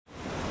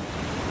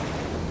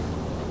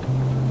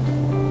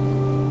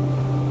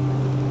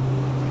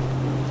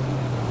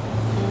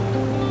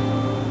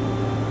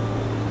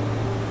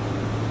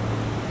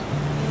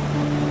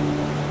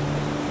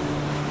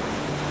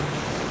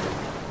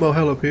Well,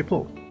 hello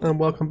people, and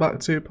welcome back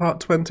to part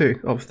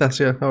 20 of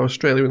Thessia, our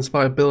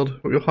Australia-inspired build.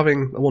 Hope you're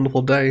having a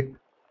wonderful day.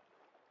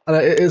 And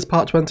it is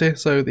part 20,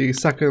 so the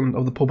second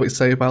of the public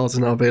save files is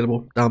now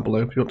available down below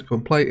if you want to come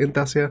and play in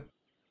Thessia.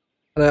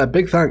 And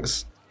big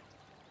thanks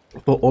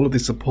for all of the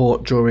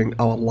support during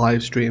our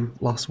live stream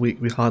last week.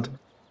 We had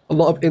a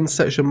lot of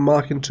in-section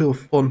marking tool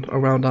fun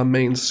around our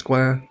main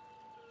square,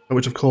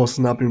 which of course has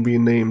now been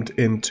renamed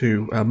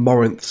into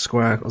Morinth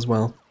Square as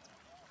well.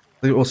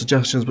 They were all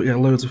suggestions, but yeah,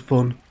 loads of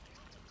fun.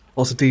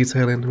 Lots of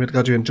detailing. We're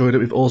glad you enjoyed it.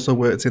 We've also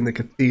worked in the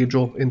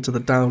cathedral, into the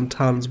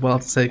downtown as well,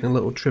 taking a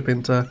little trip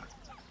into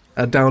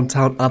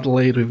downtown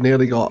Adelaide. We've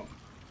nearly got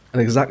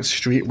an exact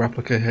street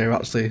replica here,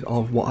 actually,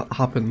 of what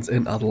happens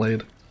in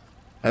Adelaide.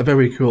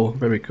 Very cool,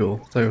 very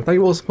cool. So thank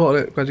you all for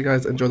supporting it. Glad you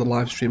guys enjoy the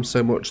live stream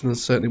so much, and there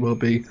certainly will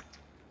be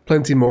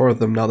plenty more of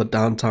them now the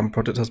downtown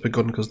project has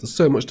begun, because there's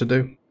so much to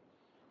do.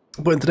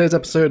 But in today's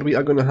episode, we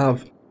are going to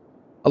have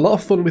a lot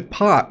of fun with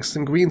parks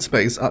and green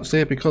space,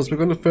 actually, because we're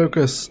going to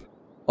focus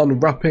on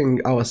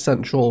wrapping our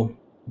central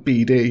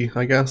BD,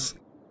 I guess,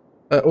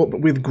 up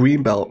with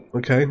Greenbelt,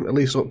 okay? At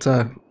least up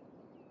to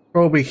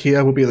probably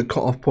here will be the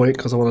cut-off point,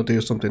 because I want to do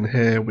something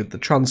here with the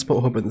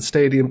transport hub and the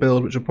stadium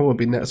build, which will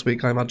probably be next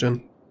week, I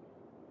imagine.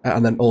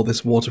 And then all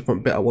this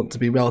waterfront bit I want to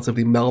be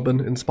relatively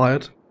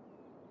Melbourne-inspired.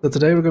 So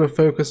today we're going to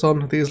focus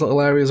on these little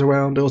areas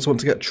around. I also want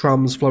to get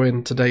trams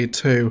flowing today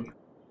too,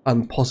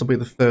 and possibly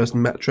the first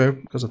metro,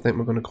 because I think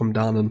we're going to come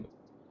down and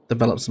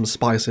develop some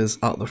spices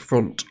out the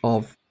front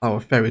of our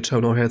ferry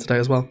terminal here today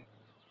as well.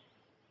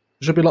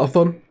 It should be a lot of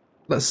fun.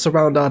 Let's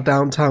surround our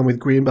downtown with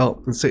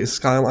Greenbelt and city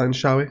skylines,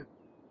 shall we?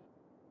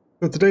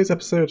 For today's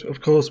episode,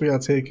 of course, we are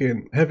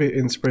taking heavy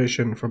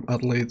inspiration from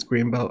Adelaide's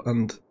Greenbelt,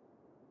 and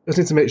just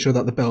need to make sure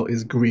that the belt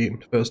is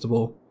green, first of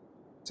all.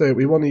 So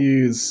we want to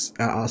use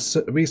our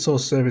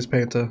resource service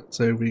painter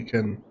so we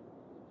can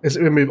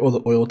basically remove all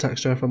the oil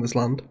texture from this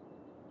land.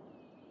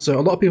 So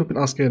a lot of people have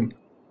been asking,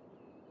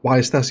 why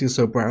is Thessia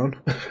so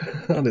brown?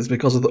 And it's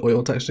because of the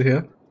oil texture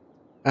here.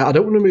 I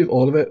don't want to remove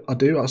all of it. I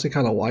do actually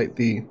kind of like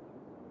the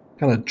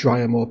kind of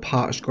drier, more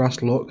parched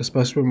grass look,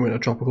 especially when we're in a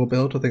tropical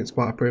build. I think it's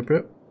quite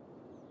appropriate.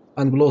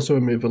 And we'll also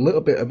remove a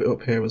little bit of it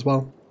up here as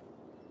well,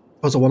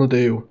 because I want to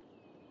do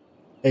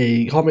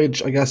a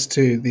homage, I guess,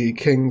 to the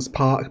King's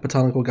Park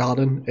Botanical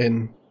Garden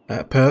in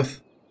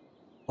Perth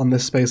on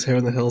this space here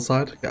on the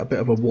hillside. Get a bit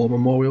of a war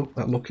memorial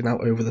looking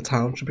out over the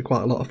town. Should be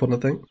quite a lot of fun, I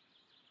think.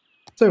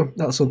 So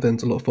that's something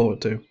to look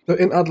forward to. So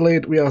in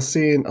Adelaide, we are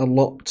seeing a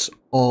lot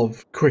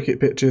of cricket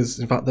pitches.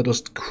 In fact, they're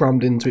just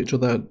crammed into each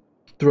other,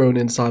 thrown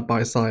in side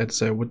by side.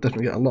 So we'll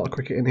definitely get a lot of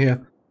cricket in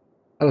here.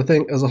 And I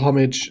think as a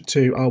homage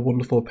to our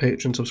wonderful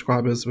Patreon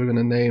subscribers, we're going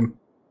to name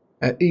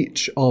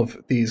each of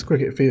these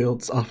cricket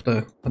fields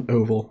after an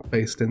oval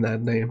based in their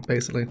name,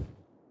 basically.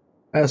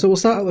 So we'll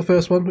start at the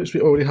first one, which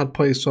we already had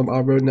placed from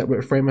our Road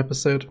Network Frame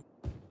episode.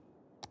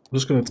 I'm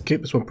just going to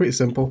keep this one pretty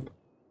simple.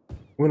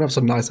 We're going to have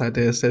some nice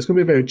ideas today. It's going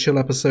to be a very chill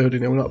episode, you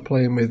know, we're not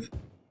playing with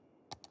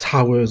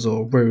towers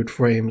or road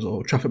frames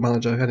or traffic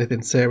manager,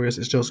 anything serious.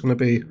 It's just going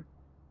to be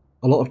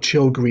a lot of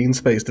chill green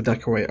space to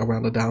decorate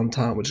around the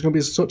downtown, which is going to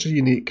be such a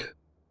unique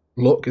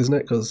look, isn't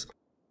it? Because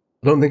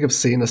I don't think I've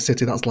seen a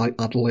city that's like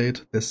Adelaide,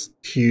 this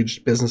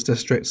huge business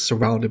district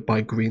surrounded by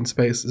green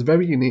space. It's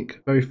very unique,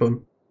 very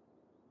fun.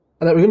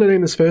 And we're going to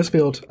name this first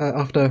field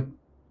after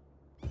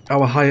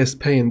our highest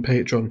paying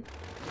patron.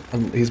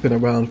 And he's been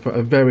around for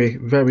a very,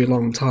 very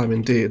long time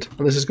indeed.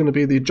 And this is going to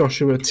be the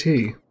Joshua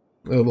T.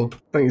 Oval.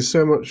 Thank you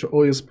so much for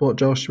all your support,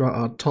 Josh. You are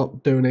our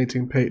top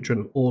donating patron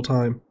of all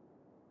time.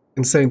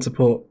 Insane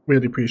support.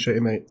 Really appreciate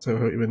it, mate. So I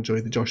hope you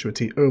enjoy the Joshua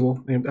T.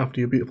 Oval, named after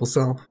your beautiful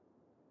self.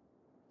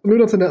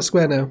 Moving on to the next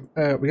square now.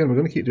 Again, we're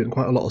going to keep doing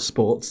quite a lot of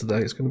sports today.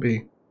 It's going to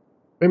be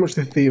very much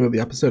the theme of the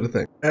episode, I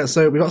think.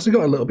 So we've actually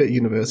got a little bit of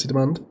university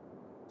demand.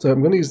 So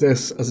I'm going to use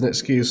this as an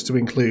excuse to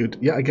include,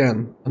 yet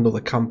again, another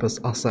campus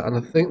asset. And I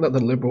think that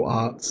the liberal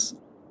arts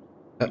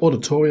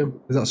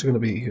auditorium is actually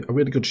going to be a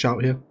really good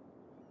shout here.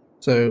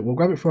 So we'll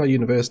grab it from our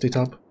university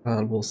tab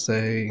and we'll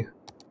say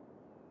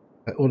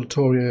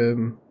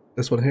auditorium.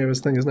 This one here is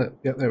the thing, isn't it?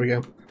 Yep, there we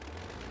go.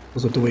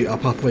 Also delete our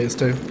pathways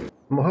too. And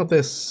we'll have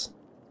this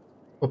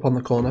up on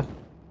the corner.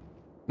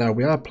 Now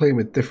we are playing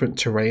with different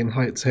terrain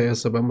heights here.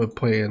 So when we're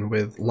playing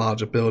with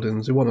larger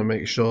buildings, we want to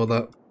make sure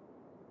that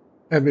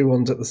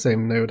everyone's at the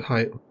same node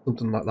height.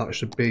 Something like that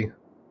should be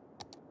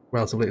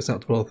relatively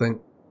acceptable, I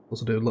think.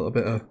 Also do a little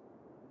bit of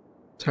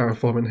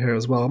terraforming here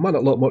as well. It might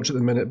not look much at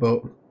the minute,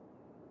 but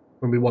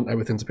when we want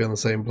everything to be on the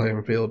same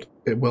playing field,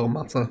 it will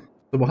matter.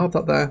 So we'll have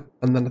that there,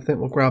 and then I think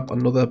we'll grab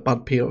another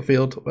bad peanut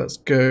field. Let's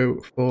go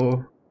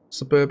for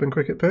suburban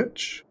cricket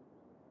pitch.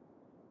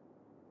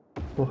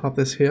 We'll have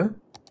this here.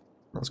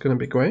 That's going to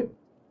be great.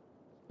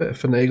 Bit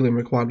of finagling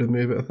required to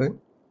move it, I think.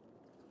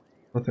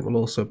 I think we'll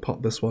also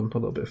pop this one a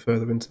little bit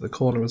further into the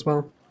corner as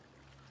well.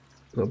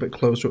 A little bit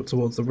closer up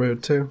towards the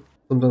road too.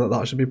 Something like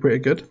that should be pretty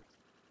good.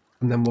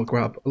 And then we'll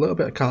grab a little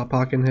bit of car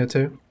park in here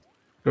too.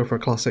 Go for a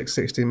classic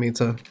 16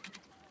 metre,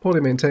 poorly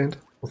maintained.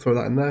 We'll throw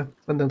that in there.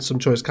 And then some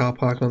choice car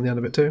parking on the end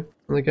of it too.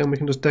 And again, we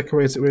can just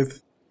decorate it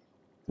with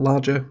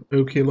larger,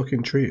 oaky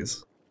looking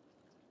trees.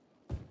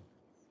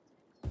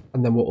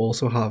 And then we'll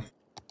also have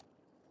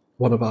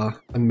one of our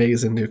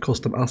amazing new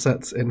custom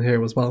assets in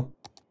here as well.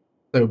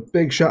 So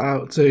big shout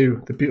out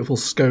to the beautiful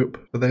scope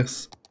for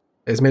this.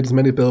 It's made as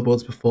many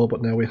billboards before,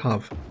 but now we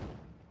have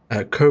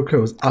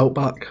Coco's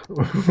Outback,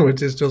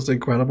 which is just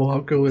incredible.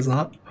 How cool is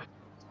that?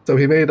 So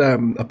he made a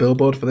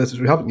billboard for this,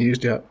 which we haven't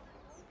used yet.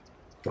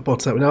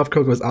 But we now have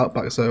Coco's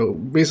Outback. So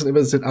recently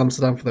visited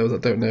Amsterdam, for those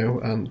that don't know,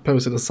 and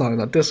posted a sign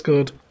on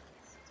Discord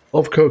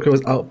of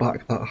Coco's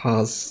Outback that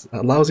has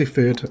lousy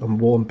food and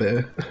warm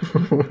beer,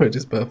 which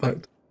is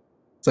perfect.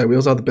 So we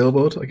also have the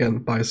billboard, again,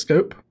 by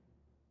scope.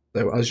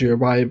 So as you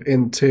arrive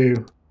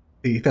into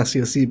the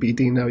Thessia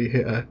CBD now, you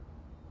hit an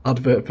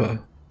advert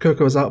for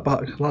Coco's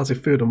Outback, lousy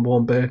food and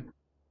warm beer.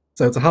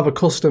 So to have a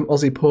custom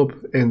Aussie pub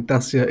in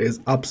Thessia is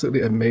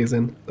absolutely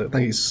amazing. So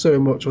thank you so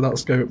much for that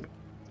scope.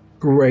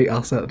 Great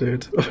asset,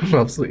 dude.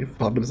 Absolutely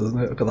fabulous, isn't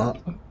it? Look at that.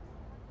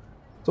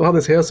 So I have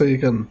this here so you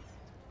can,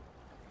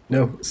 you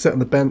know, sit on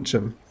the bench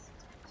and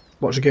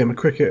watch a game of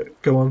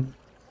cricket go on.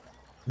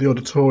 The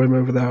auditorium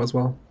over there as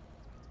well.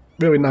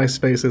 Really nice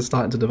spaces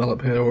starting to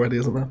develop here already,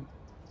 isn't there?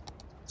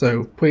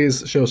 So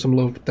please show some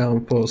love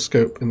down for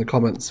scope in the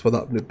comments for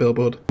that new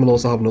billboard. We'll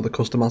also have another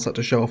custom asset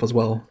to show off as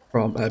well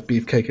from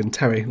Beefcake and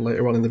Terry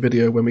later on in the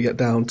video when we get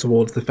down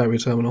towards the ferry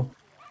terminal.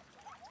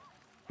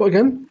 But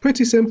again,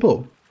 pretty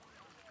simple.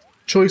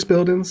 Choice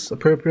buildings,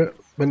 appropriate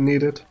when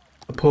needed.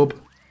 A pub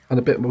and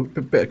a bit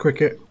of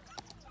cricket.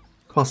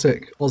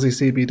 Classic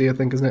Aussie CBD, I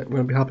think, isn't it? We're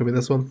going to be happy with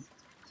this one.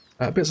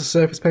 Bits of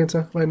surface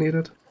painter where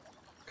needed.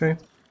 Okay.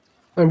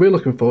 And we're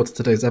looking forward to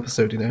today's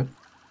episode, you know.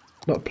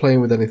 Not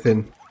playing with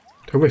anything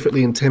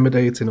horrifically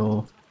intimidating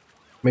or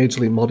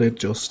majorly modded,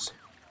 just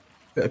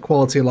a bit of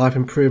quality of life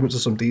improvements or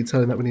some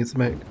detailing that we need to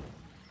make.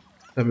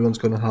 Everyone's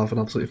going to have an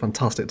absolutely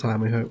fantastic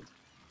time, we hope.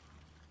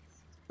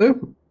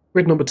 So,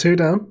 grid number 2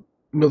 down.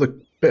 Another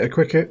bit of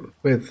cricket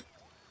with...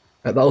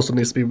 that also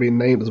needs to be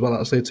renamed as well,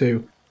 actually,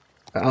 to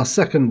our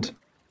second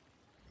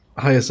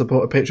highest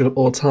supporter patron of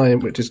all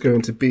time, which is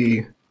going to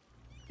be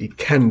the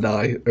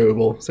Kendai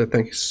Oval. So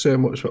thank you so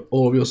much for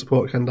all of your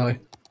support, Kendai.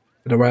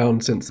 Been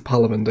around since the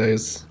Palavan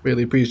days.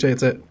 Really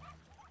appreciate it.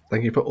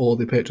 Thank you for all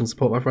the patron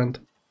support, my friend.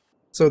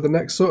 So the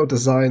next sort of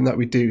design that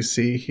we do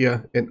see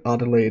here in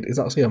Adelaide is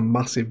actually a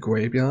massive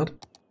graveyard.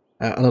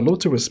 And I'd love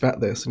to respect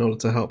this in order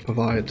to help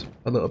provide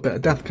a little bit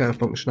of death care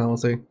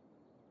functionality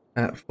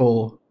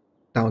for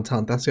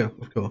downtown Thessia,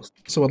 of course.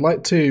 So I'd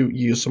like to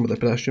use some of the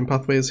pedestrian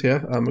pathways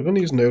here. We're going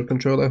to use Node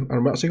Controller,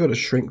 and we're actually going to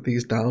shrink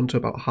these down to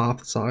about half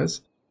the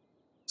size.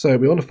 So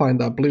we want to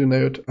find our blue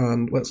node,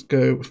 and let's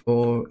go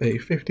for a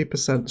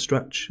 50%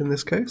 stretch in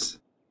this case.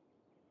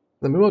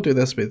 Then we will do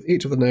this with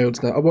each of the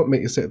nodes. Now I won't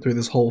make you sit through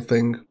this whole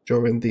thing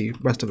during the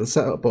rest of the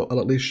setup, but I'll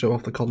at least show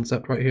off the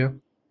concept right here.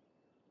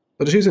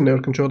 So just using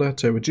Node Controller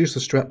to reduce the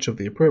stretch of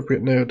the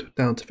appropriate node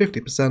down to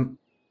 50%.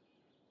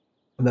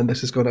 And then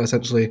this is going to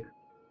essentially,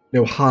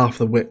 you know, half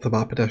the width of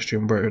our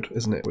pedestrian road,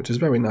 isn't it? Which is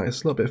very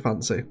nice, a little bit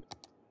fancy.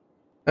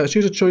 Let's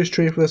use a choice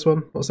tree for this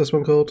one. What's this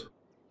one called?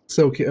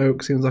 Silky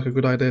Oak seems like a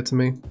good idea to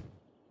me.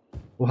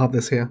 We'll have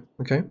this here,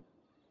 okay?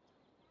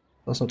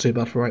 That's not too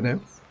bad for right now.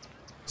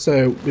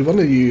 So we want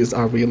to use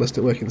our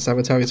realistic working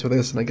cemeteries for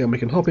this, and again we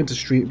can hop into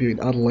Street View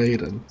in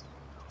Adelaide and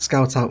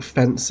scout out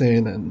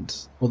fencing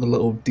and all the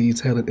little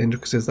detail and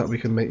intricacies that we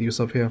can make use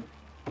of here.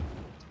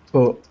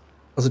 But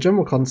as a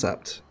general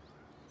concept,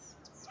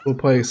 we'll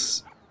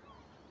place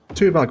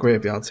 2 of our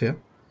graveyards here,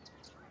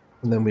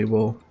 and then we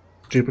will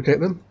duplicate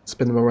them,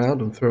 spin them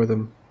around and throw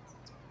them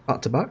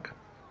back to back.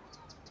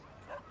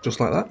 Just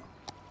like that.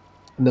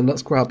 And then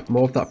let's grab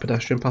more of that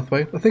pedestrian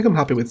pathway. I think I'm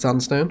happy with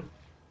sandstone.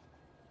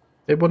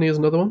 Maybe want to use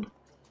another one?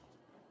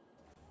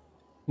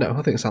 No,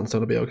 I think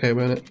sandstone will be okay,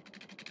 won't it?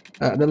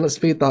 And then let's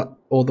feed that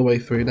all the way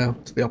through now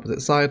to the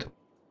opposite side.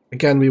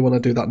 Again, we want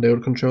to do that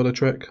node controller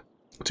trick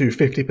to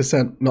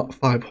 50%, not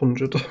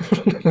 500.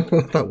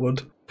 That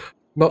would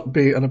not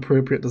be an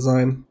appropriate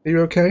design. Are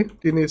you okay? Do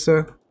you need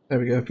to... There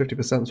we go,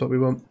 50% is what we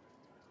want.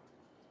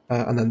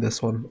 And then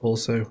this one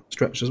also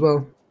stretched as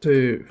well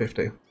to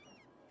 50.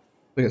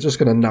 I think it's just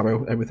going to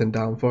narrow everything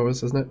down for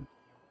us, isn't it?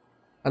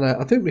 And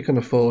I think we can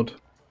afford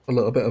a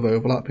little bit of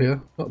overlap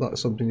here. Not that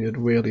it's something you'd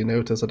really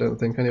notice, I don't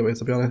think, anyway,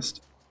 to be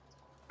honest.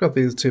 Grab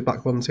these 2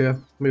 back ones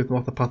here, move them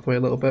off the pathway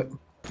a little bit.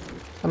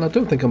 And I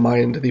don't think I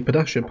mind the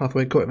pedestrian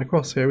pathway cutting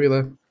across here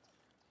either.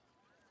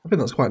 I think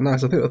that's quite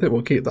nice. I think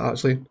we'll keep that,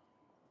 actually.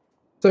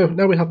 So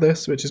now we have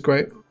this, which is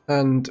great,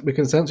 and we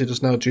can essentially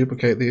just now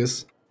duplicate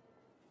these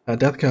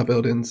death care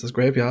buildings as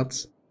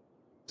graveyards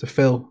to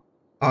fill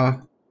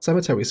our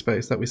cemetery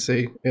space that we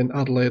see in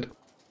Adelaide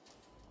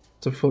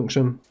to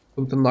function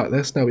something like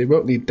this. Now we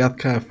won't need death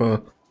care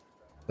for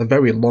a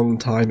very long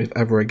time, if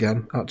ever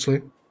again,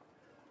 actually.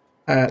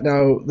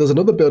 Now there's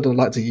another building I'd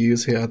like to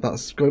use here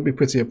that's going to be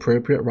pretty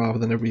appropriate rather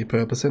than a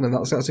repurposing, and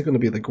that's actually going to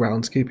be the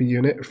groundskeeper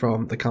unit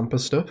from the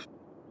campus stuff.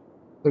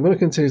 So I'm going to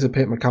continue to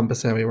paint my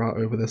campus area out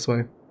over this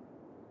way,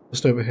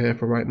 just over here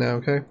for right now,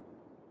 okay?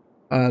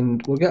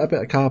 And we'll get a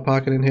bit of car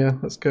parking in here.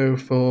 Let's go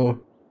for...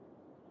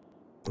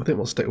 I think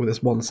we'll stick with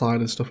this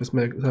one-sided stuff. It's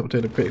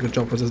doing a pretty good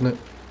job for us, isn't it?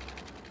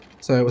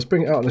 So let's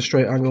bring it out in a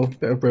straight angle,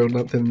 bit of road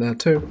length in there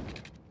too.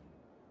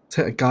 Let's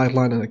hit a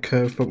guideline and a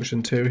curve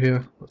function too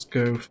here. Let's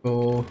go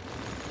for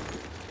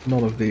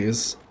none of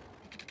these.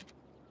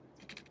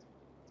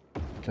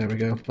 There we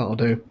go, that'll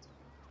do.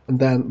 And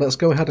then let's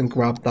go ahead and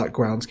grab that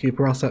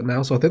groundskeeper asset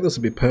now. So I think this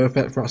would be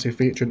perfect for actually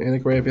featuring in a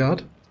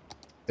graveyard.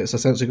 It's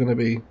essentially going to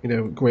be, you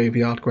know,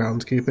 graveyard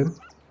groundskeeping.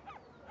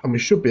 And we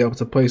should be able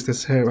to place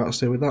this here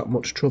actually without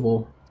much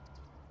trouble.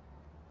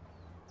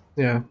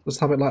 Yeah, let's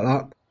have it like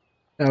that.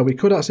 Now we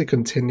could actually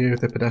continue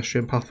the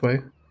pedestrian pathway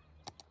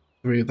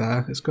through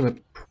there. It's going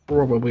to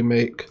probably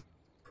make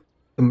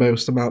the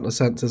most amount of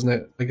sense, isn't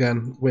it?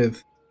 Again,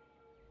 with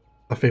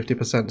a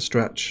 50%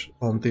 stretch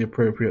on the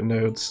appropriate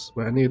nodes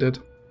where needed.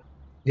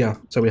 Yeah,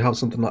 so we have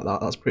something like that.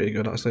 That's pretty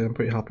good actually. I'm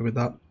pretty happy with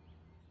that.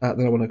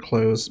 Then I want to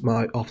close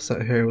my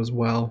offset here as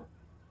well.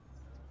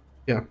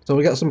 Yeah, so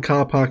we'll get some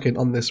car parking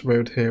on this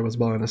road here as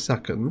well in a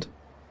second.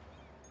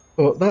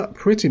 But that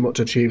pretty much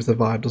achieves the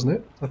vibe, doesn't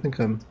it? I think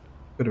I'm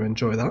going to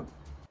enjoy that.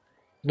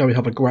 Now we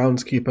have a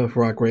groundskeeper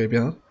for our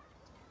graveyard.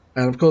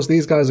 And of course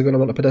these guys are going to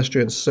want a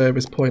pedestrian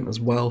service point as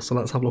well, so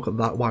let's have a look at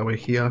that while we're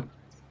here.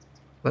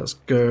 Let's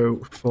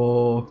go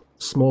for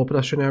small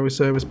pedestrian area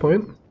service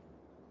point.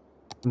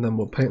 And then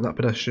we'll paint that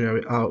pedestrian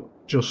area out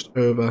just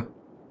over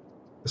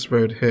this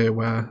road here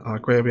where our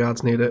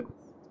graveyards need it.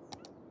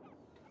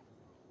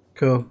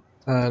 Cool.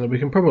 And we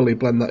can probably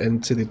blend that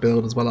into the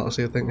build as well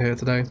actually, I think, here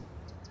today.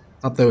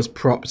 Have those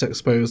props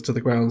exposed to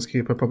the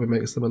groundskeeper probably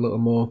makes them a little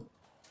more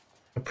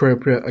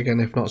appropriate. Again,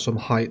 if not some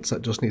heights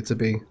that just need to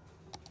be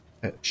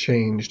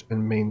changed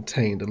and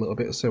maintained a little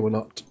bit so we're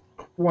not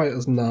quite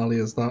as gnarly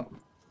as that.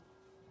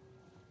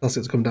 That's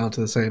it to come down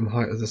to the same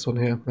height as this one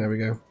here. There we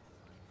go.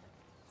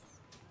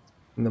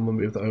 And then we'll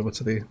move that over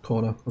to the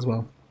corner as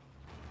well.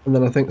 And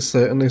then I think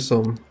certainly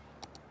some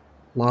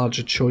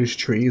larger choice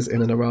trees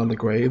in and around the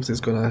graves is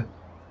going to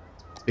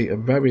be a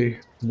very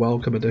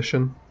welcome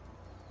addition.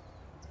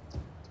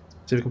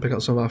 See if we can pick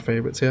out some of our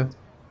favourites here.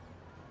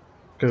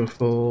 Go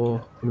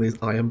for some of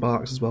these iron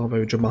barks as well.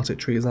 Very dramatic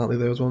trees, aren't they,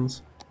 those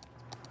ones?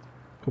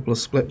 A couple of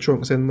split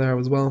trunks in there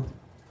as well.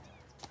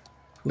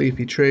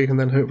 Leafy tree, and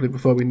then hopefully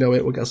before we know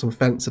it we'll get some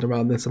fencing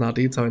around this in our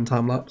detailing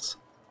time lapse.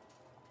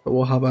 But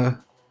we'll have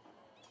a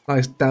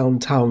nice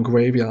downtown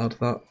graveyard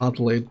that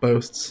Adelaide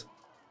boasts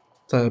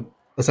to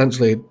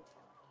essentially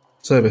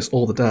service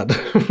all the dead.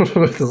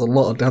 There's a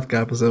lot of death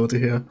care facility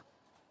here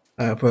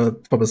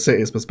from a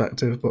city's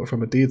perspective, but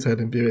from a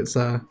detailing view it's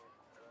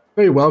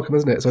very welcome,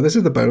 isn't it? So this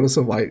is the bonus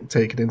of like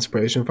taking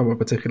inspiration from a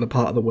particular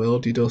part of the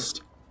world.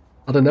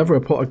 I'd have never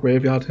put a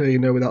graveyard here, you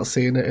know, without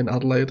seeing it in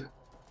Adelaide.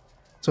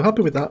 So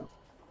happy with that.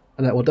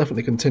 And we'll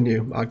definitely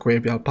continue our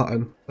graveyard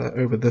pattern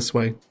over this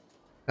way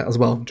as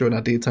well during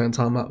our detailing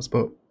time lapse.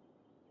 But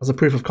as a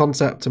proof of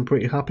concept, I'm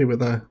pretty happy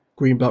with a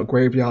greenbelt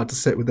graveyard to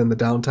sit within the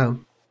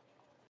downtown.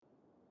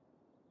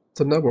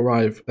 So now we'll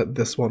arrive at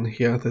this one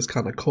here, this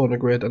kind of corner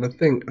grid, and I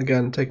think,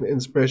 again, taking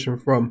inspiration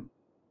from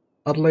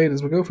Adelaide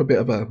is we'll go for a bit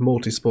of a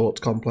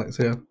multi-sport complex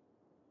here.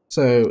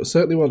 So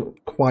certainly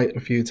want quite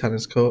a few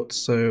tennis courts,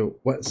 so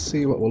let's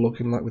see what we're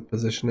looking like with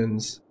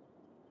positionings.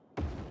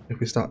 If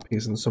we start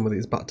piecing some of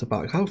these back to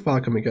back, how far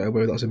can we get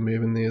away with actually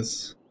moving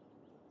these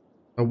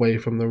away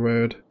from the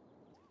road?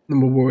 Then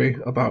we'll worry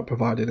about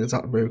providing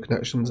exact road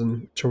connections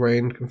and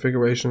terrain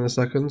configuration in a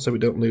second, so we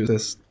don't lose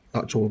this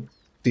actual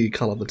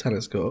decal of the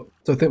tennis court.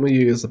 So I think we'll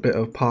use a bit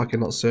of parking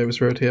lot service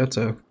road here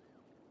to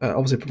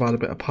obviously provide a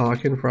bit of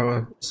parking for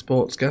our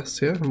sports guests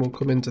here, and we'll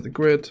come into the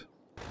grid.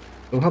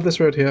 We'll have this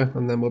road here,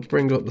 and then we'll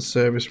bring up the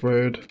service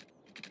road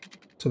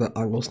to that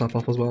angle snap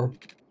off as well.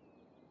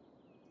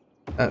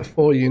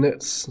 4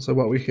 units, so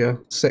what are we here?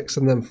 6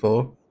 and then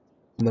 4,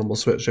 and then we'll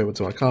switch over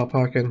to our car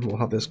parking. We'll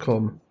have this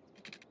come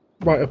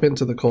right up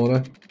into the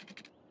corner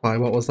by,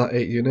 what was that,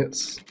 8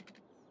 units.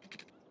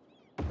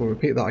 We'll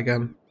repeat that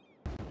again,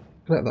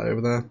 connect that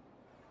over there,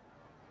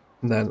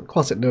 and then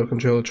classic no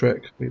controller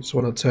trick, we just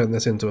want to turn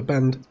this into a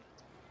bend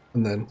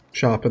and then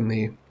sharpen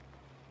the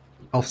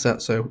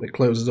offset so it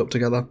closes up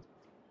together.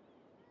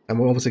 And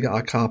we'll obviously get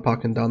our car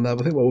parking down there,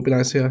 but I think what would be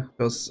nice here,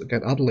 because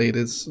again Adelaide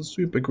is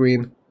super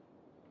green,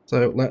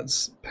 so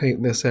let's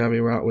paint this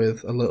area out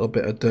with a little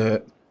bit of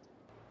dirt.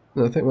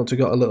 And I think once we've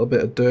got a little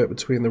bit of dirt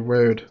between the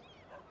road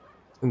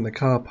and the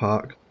car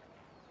park,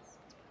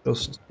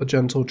 just a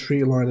gentle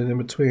tree lining in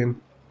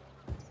between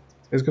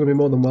is going to be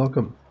more than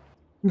welcome.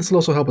 This will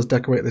also help us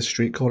decorate this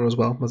street corner as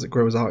well as it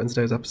grows out in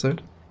today's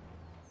episode.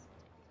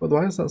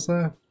 Otherwise, that's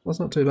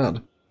not too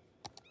bad.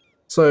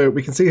 So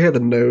we can see here the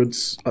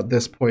nodes at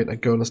this point are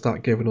going to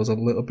start giving us a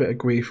little bit of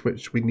grief,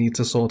 which we need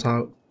to sort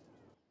out.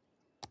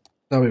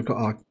 Now we've got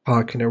our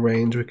parking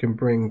arranged, we can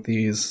bring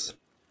these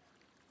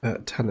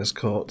tennis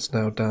courts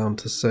now down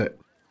to sit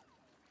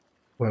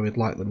where we'd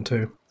like them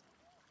to.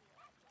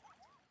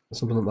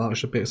 Something like that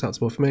should be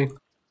acceptable for me.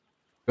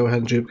 Go ahead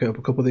and duplicate up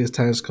a couple of these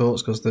tennis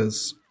courts because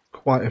there's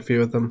quite a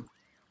few of them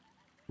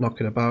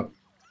knocking about.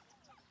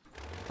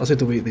 Let's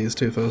delete these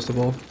two first of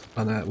all,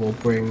 and we'll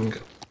bring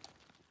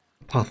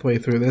a pathway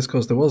through this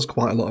because there was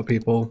quite a lot of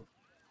people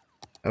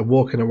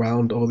walking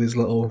around all these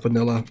little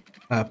vanilla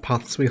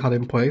paths we had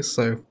in place.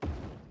 So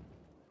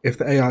if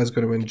the AI is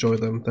going to enjoy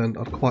them, then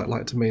I'd quite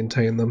like to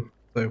maintain them.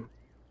 So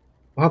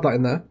we'll have that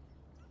in there.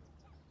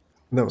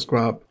 And then let's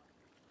grab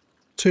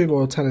 2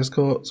 more tennis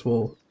courts.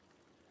 We'll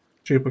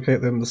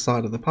duplicate them the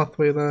side of the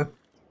pathway there.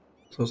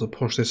 So also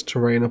push this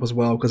terrain up as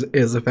well, because it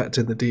is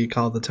affecting the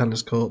decal of the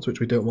tennis courts, which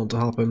we don't want to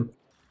happen.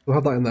 We'll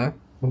have that in there.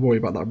 We'll worry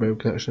about that road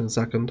connection in a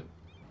second.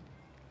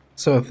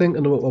 So I think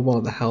another one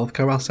of the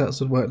healthcare assets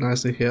would work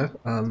nicely here,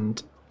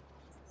 and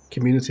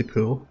community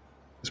pool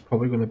is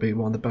probably going to be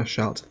one of the best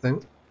shouts, I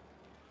think.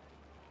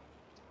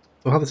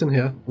 We'll have this in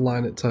here,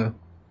 align it to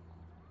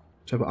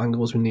whichever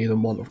angles we need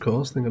and want, of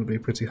course. I think I'm going to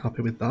be pretty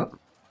happy with that.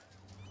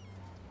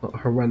 Not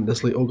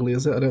horrendously ugly,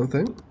 is it? I don't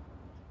think.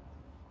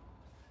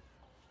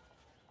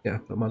 Yeah,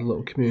 got my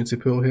little community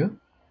pool here.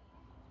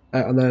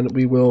 And then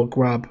we will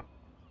grab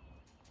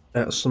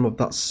some of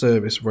that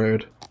service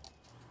road.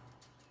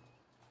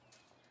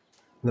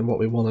 And then what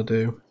we want to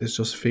do is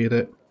just feed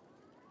it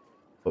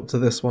up to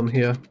this one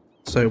here,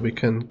 so we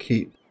can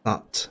keep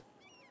that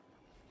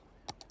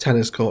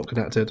tennis court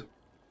connected.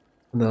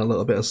 And then a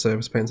little bit of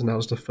service painting now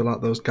just to fill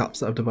out those gaps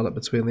that have developed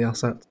between the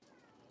assets.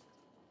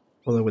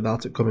 Although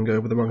without it coming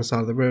over the wrong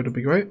side of the road would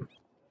be great.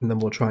 And then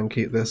we'll try and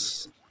keep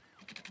this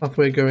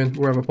pathway going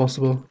wherever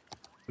possible.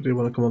 We do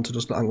want to come on to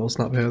just an angle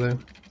snap here though.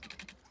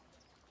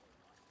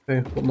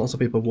 Okay, but lots of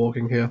people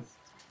walking here.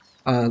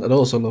 And I'd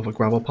also love a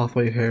gravel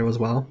pathway here as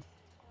well.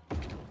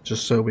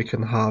 Just so we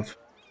can have,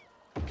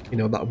 you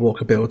know, that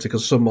walkability,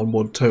 because someone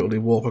would totally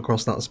walk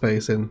across that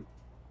space in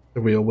the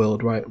real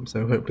world, right?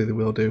 So hopefully they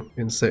will do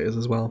in cities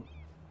as well.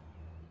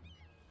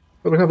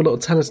 But we have a little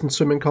tennis and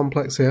swimming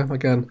complex here.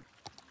 Again,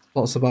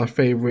 lots of our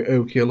favourite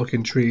oakier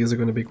looking trees are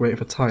going to be great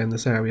for tying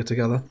this area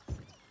together.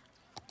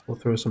 We'll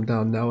throw some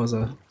down now as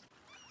a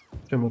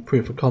general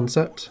proof of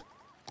concept.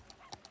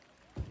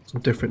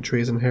 Some different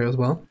trees in here as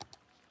well.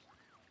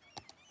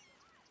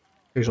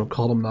 Occasional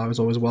column now is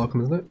always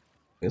welcome, isn't it?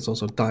 It's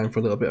also dying for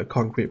a little bit of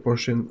concrete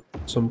brush in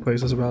some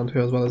places around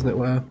here as well, isn't it,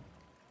 where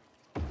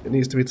it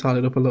needs to be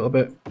tidied up a little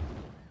bit.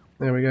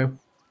 There we go.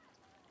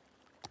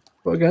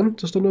 But again,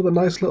 just another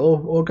nice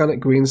little organic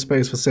green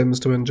space for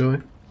Sims to enjoy.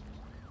 I'm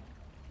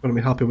going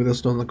to be happy with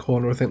this one on the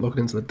corner, I think,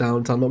 looking into the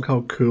downtown. Look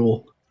how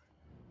cool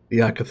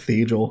the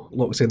cathedral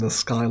looks in the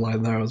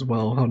skyline there as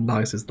well. How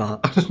nice is that?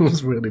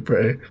 It's really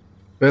pretty.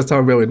 First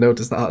time I really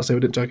noticed that, actually.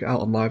 We didn't check it out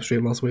on live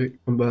stream last week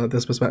from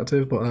this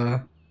perspective,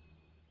 but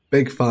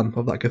big fan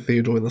of that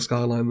cathedral in the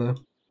skyline there.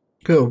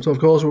 Cool, so of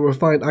course we'll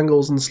refine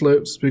angles and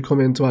slopes as we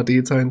come into our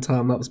detailing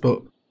time lapse, but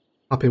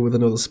happy with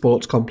another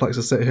sports complex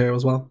to sit here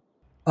as well.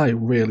 I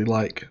really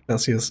like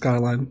Thessia's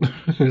skyline.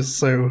 It's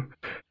so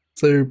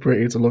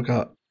pretty to look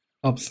at.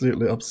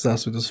 Absolutely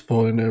obsessed with just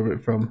falling over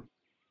it from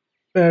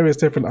various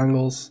different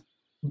angles.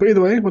 But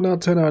either way, we'll now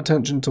turn our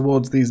attention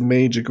towards these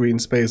major green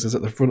spaces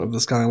at the front of the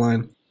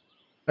skyline.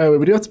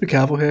 We do have to be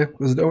careful here,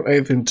 because don't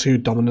anything too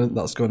dominant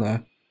that's going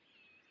to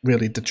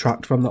really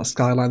detract from that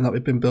skyline that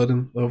we've been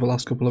building over the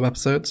last couple of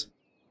episodes.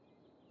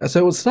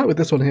 So we'll start with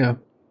this one here.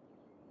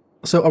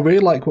 So I really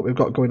like what we've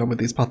got going on with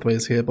these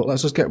pathways here, but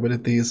let's just get rid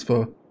of these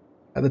for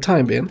at the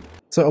time being.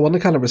 So I want to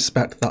kind of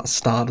respect that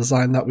star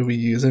design that we were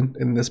using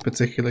in this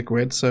particular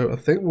grid, so I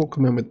think we'll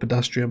come in with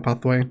pedestrian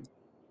pathway.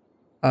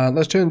 And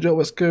let's change it,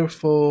 let's go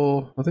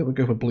for, I think we'll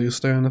go for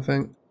bluestone, I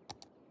think.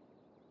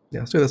 Yeah,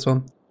 let's do this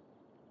one.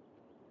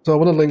 So I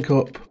want to link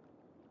up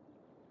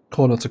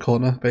corner to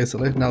corner,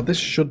 basically. Now this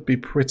should be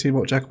pretty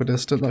much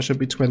equidistant. That should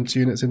be 20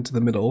 units into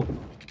the middle,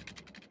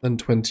 then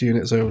 20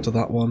 units over to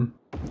that one.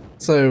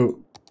 So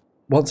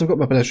once I've got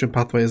my pedestrian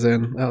pathways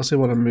in, I actually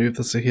want to move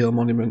the Sahil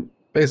monument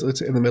basically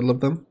to in the middle of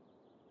them,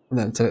 and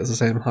then set it as the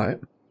same height.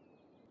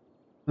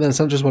 And then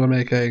I just want to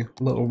make a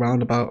little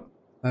roundabout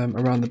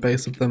around the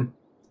base of them.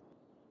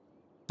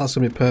 That's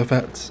going to be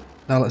perfect.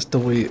 Now let's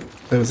delete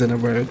those inner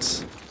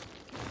roads.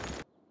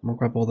 We'll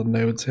grab all the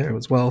nodes here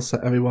as well,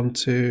 set everyone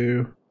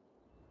to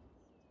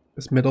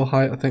this middle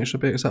height, I think should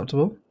be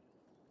acceptable.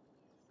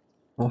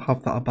 I'll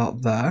have that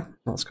about there.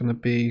 That's going to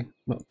be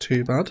not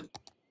too bad.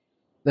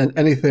 Then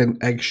anything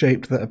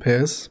egg-shaped that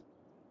appears,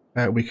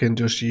 we can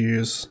just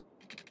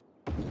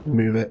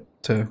move it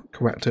to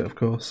correct it, of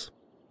course.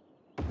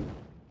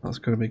 That's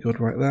going to be good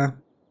right there.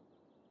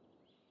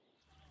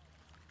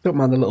 Don't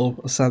mind the little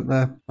ascent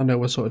there. I know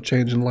we're sort of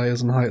changing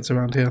layers and heights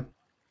around here.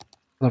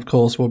 And of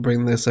course we'll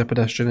bring this a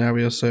pedestrian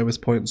area service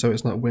point so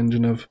it's not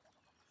whinging of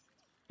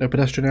no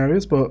pedestrian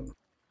areas, but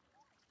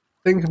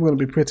I think I'm going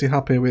to be pretty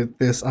happy with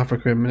this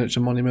African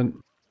miniature monument.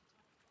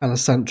 And a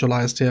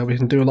centralised here. We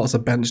can do lots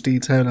of bench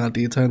detail in our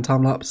detailing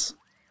time lapse.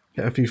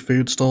 Get a few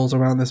food stalls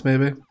around this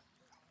maybe.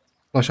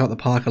 Flesh out the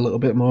park a little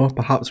bit more.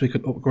 Perhaps we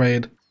could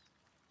upgrade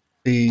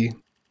the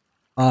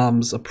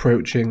arms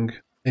approaching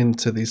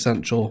into the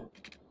central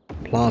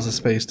plaza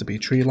space to be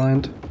tree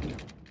lined.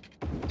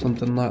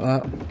 Something like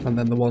that. And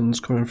then the ones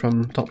coming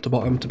from top to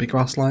bottom to be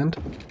grass lined.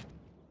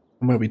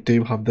 And where we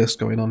do have this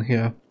going on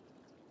here,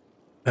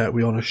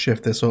 we want to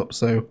shift this up.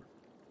 So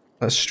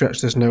let's stretch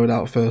this node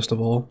out first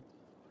of all.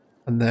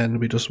 And then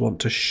we just want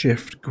to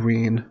shift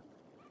green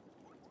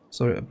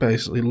so it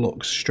basically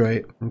looks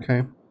straight.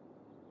 Okay,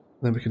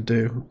 then we can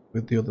do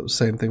with the other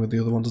same thing with the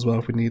other ones as well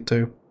if we need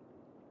to.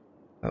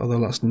 Although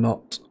let's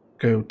not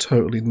go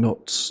totally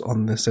nuts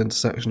on this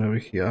intersection over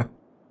here.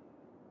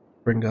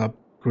 Bring our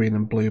green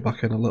and blue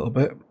back in a little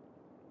bit.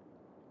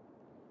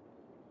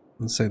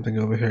 And same thing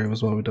over here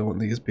as well, we don't want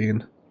these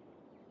being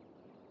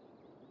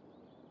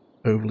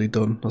overly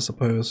done, I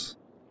suppose.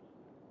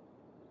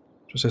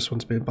 Just this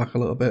one's being back a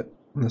little bit,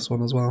 and this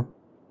one as well.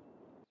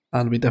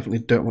 And we definitely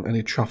don't want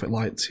any traffic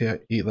lights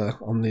here either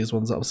on these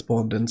ones that have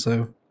spawned in,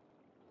 so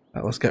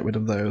let's get rid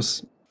of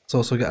those. Let's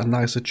also get a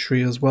nicer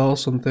tree as well,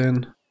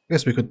 something I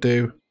guess we could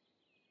do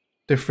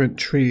different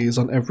trees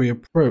on every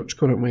approach,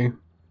 couldn't we?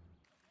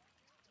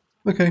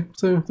 Okay,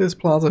 so this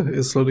plaza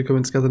is slowly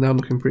coming together now,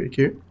 looking pretty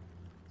cute.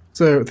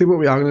 So I think what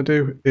we are going to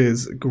do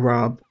is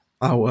grab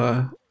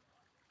our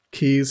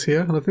keys here,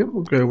 and I think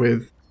we'll go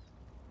with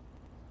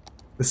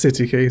the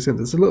city key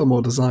since it's a little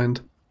more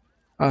designed.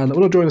 And I'm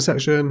going to join a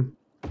section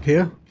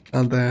here,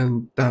 and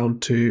then down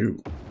to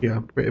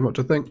here, pretty much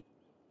I think.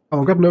 And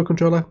we'll grab node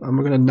controller, and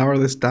we're going to narrow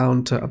this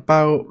down to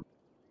about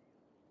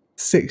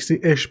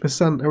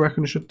 60-ish%, I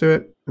reckon should do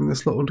it in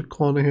this little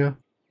corner here.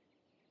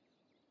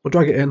 We'll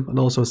drag it in and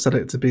also set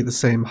it to be the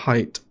same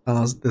height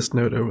as this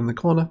node over in the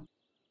corner.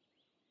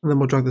 And then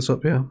we'll drag this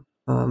up here,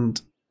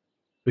 and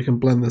we can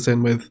blend this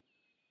in with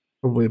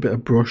probably a bit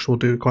of brush will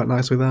do quite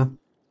nicely there. And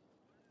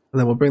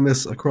then we'll bring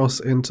this across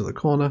into the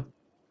corner,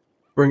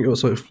 bring it up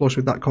so it's flush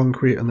with that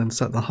concrete, and then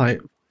set the height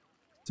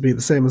to be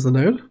the same as the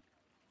node.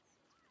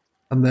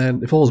 And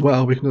then if all's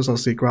well, we can just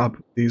obviously grab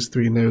these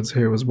 3 nodes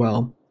here as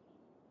well.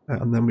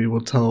 And then we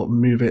will tell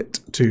move it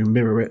to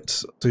mirror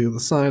it to the other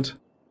side.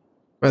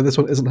 Where this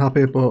one isn't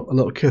happy, but a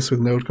little kiss with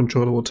node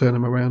controller will turn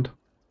him around.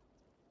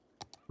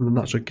 And then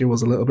that should give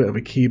us a little bit of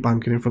a key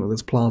banking in front of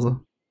this plaza,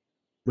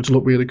 which will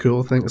look really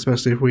cool, I think,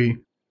 especially if we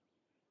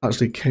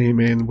actually came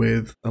in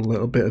with a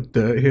little bit of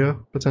dirt here,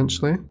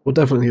 potentially. We'll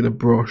definitely need a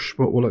brush,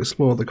 but we'll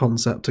explore the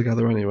concept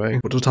together anyway.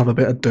 We'll just have a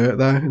bit of dirt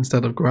there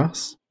instead of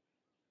grass.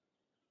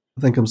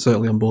 I think I'm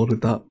certainly on board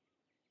with that.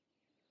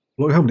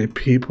 Look how many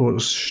people are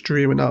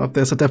streaming out of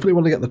this. I definitely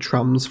want to get the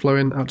trams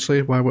flowing,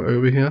 actually, while we're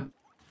over here.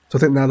 So I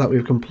think now that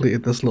we've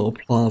completed this little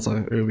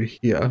plaza over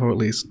here, or at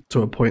least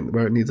to a point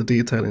where it needs a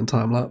detailing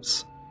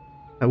time-lapse,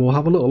 and we'll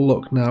have a little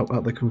look now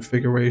at the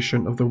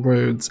configuration of the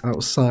roads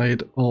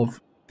outside of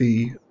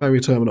the ferry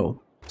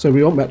terminal. So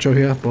we want Metro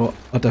here, but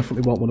I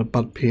definitely want one of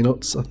Bad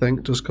Peanuts, I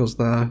think, just because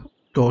they're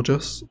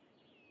gorgeous.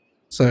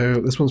 So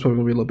this one's probably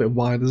going to be a little bit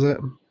wide, is it?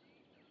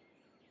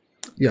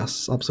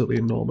 Yes, absolutely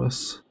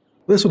enormous.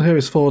 This one here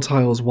is 4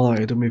 tiles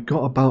wide, and we've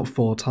got about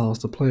 4 tiles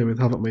to play with,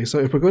 haven't we? So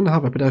if we're going to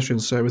have a pedestrian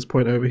service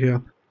point over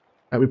here,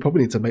 we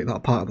probably need to make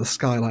that part of the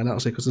skyline,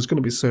 actually, because there's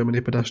going to be so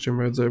many pedestrian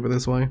roads over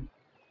this way.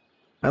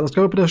 Let's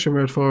go a pedestrian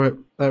road for it.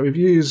 We've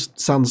used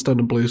sandstone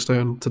and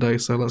bluestone today,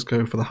 so let's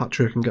go for the hat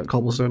trick and get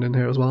cobblestone in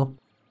here as well.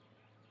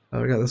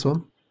 We get this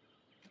one.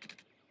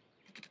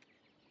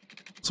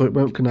 So it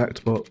won't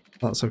connect, but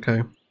that's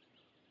okay.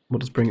 We'll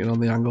just bring it in on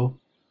the angle.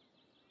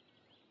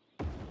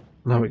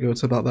 Now we go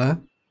to about there.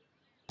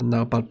 And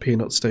now Bad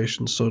Peanut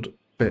Station should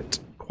fit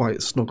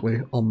quite snugly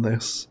on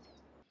this.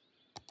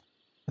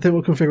 I think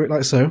we'll configure it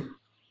like so.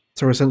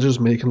 So we're essentially just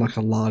making like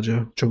a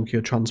larger,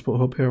 chunkier transport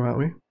hub here, aren't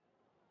we?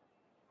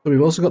 So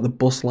we've also got the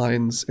bus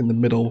lines in the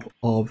middle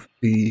of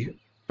the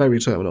ferry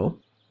terminal.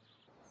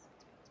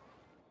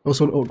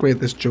 Also want to upgrade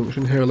this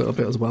junction here a little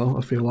bit as well.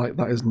 I feel like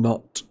that is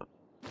not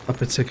a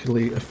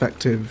particularly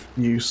effective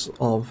use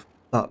of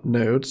that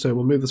node, so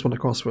we'll move this one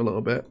across for a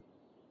little bit.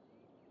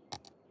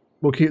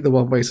 We'll keep the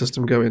one-way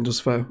system going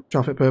just for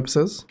traffic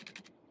purposes.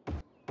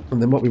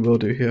 And then what we will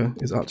do here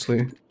is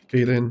actually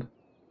feed in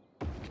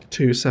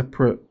 2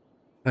 separate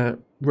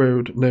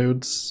road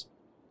nodes.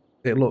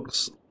 It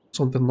looks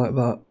something like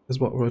that is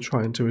what we're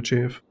trying to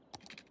achieve.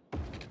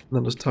 And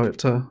then just tell it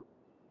to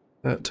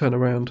turn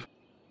around.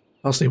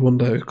 I actually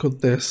wonder,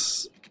 could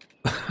this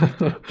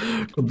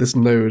could this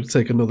node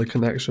take another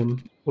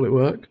connection? Will it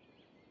work?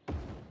 I'm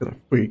gonna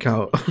freak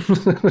out.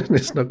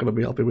 It's not gonna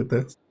be happy with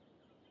this.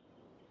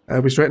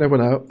 We straighten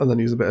everyone out and then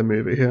use a bit of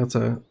movie here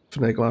to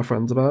finagle our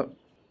friends about.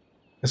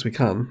 Yes, we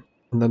can.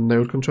 And then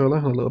node controller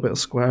and a little bit of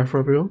square for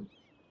everyone.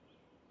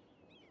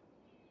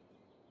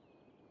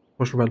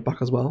 Push red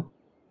back as well.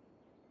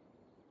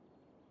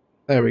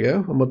 There we go.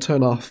 And we'll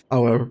turn off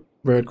our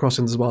road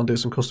crossings as well and do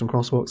some custom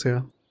crosswalks here.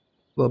 A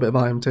little bit of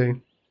IMT.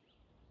 And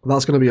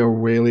that's going to be a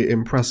really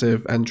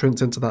impressive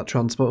entrance into that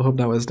transport hub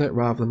now, isn't it?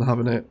 Rather than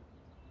having it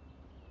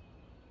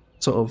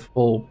sort of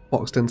all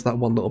boxed into that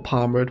one little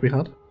palm road we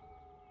had.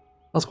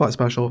 That's quite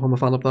special. I'm a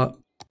fan of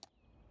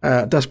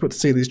that. Desperate to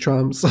see these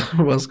trams.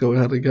 Let's go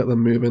ahead and get them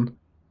moving.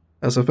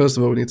 So first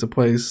of all, we need to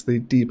place the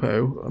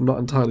depot. I'm not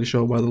entirely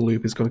sure where the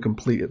loop is going to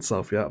complete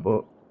itself yet,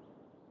 but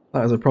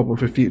that is a problem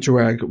for future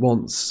egg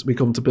once we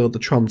come to build the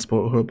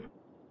transport hub,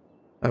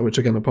 which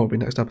again will probably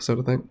be next episode,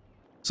 I think.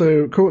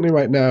 So currently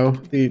right now,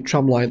 the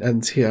tram line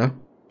ends here.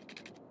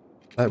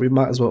 We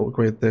might as well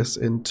upgrade this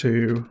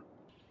into...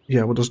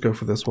 Yeah, we'll just go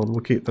for this one.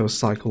 We'll keep those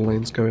cycle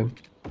lanes going.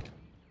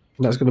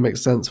 And that's going to make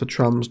sense for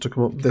trams to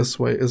come up this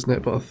way, isn't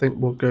it? But I think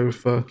we'll go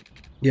for...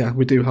 Yeah,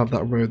 we do have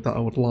that road that I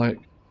would like.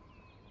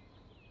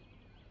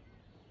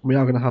 We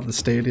are going to have the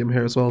stadium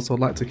here as well, so I'd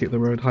like to keep the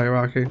road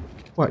hierarchy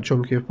quite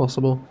chunky if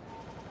possible.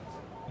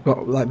 We've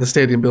got, like, the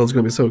stadium build is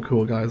going to be so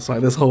cool, guys.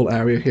 Like, this whole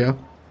area here.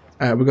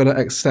 We're going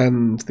to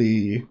extend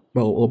the...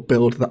 Well, or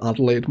build the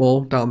Adelaide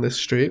Mall down this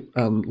street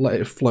and let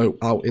it flow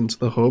out into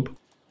the hub,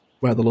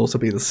 where there'll also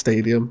be the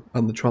stadium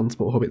and the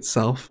transport hub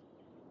itself.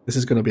 This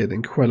is going to be an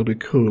incredibly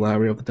cool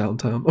area of the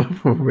downtown.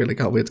 I really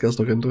can't wait to get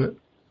stuck into it.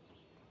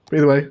 But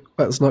either way,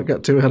 let's not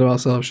get too ahead of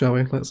ourselves, shall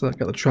we? Let's get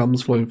the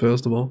trams flowing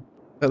first of all.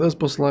 Those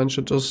bus lines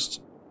should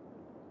just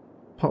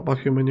pop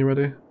back in when you're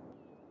ready.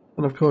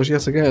 And of course,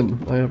 yet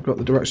again, I have got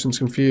the directions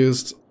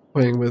confused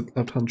playing with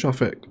left-hand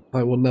traffic.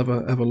 I will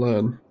never ever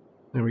learn.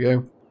 There we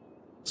go.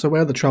 So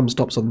where the tram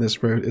stops on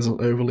this road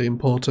isn't overly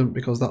important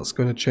because that's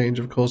going to change,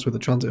 of course, with the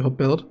transit hub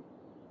build.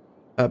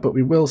 But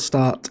we will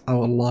start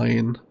our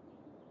line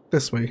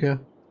this way here.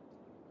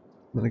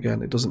 And then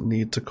again, it doesn't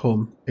need to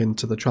come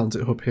into the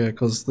transit hub here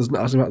because there's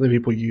not as many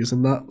people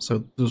using that,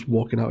 so just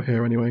walking out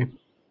here anyway.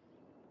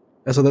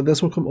 So then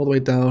this will come all the way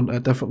down,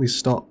 definitely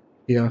stop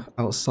here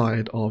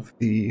outside of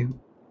the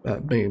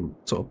main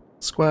sort of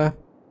square.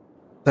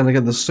 Then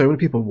again, there's so many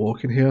people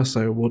walking here,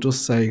 so we'll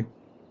just say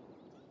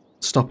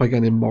stop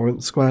again in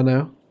Morant Square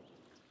now.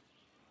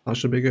 That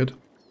should be good.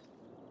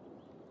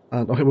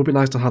 And okay, it would be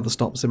nice to have the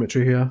stop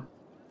symmetry here.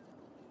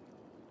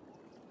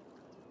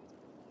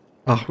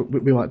 Oh,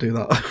 we might do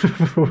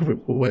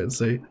that. We'll wait and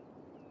see.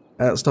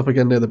 Stop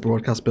again near the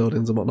broadcast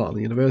buildings and whatnot, and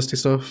the university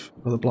stuff,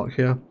 another block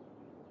here.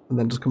 And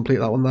then just complete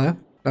that one there.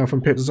 Now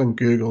from pictures on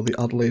Google, the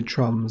Adelaide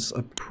trams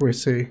are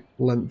pretty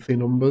lengthy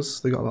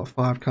numbers. They got about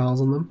 5 cars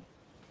on them.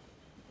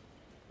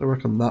 I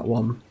reckon that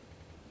one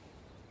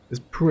is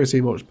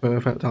pretty much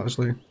perfect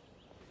actually.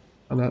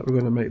 And we're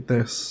going to make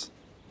this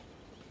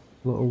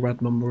a little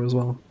red number as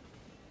well.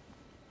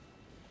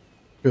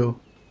 Cool.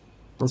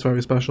 That's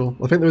very special.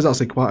 I think there is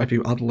actually quite a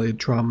few Adelaide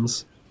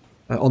trams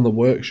on the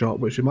workshop,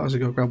 which we might actually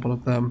go grab one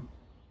of them.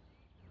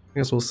 I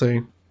guess we'll see.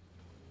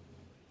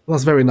 Well,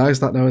 that's very nice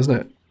that now, isn't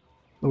it?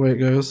 The way it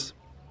goes.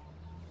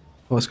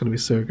 Oh, it's going to be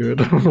so good.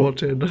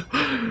 Watching.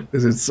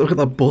 This is, look at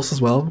that bus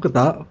as well. Look at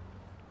that.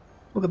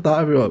 Look at that,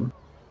 everyone.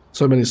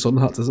 So many sun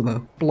hats, isn't there?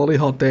 Bloody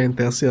hot day in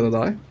Thessia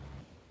today.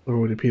 There are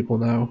already people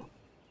now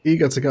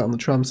eager to get on the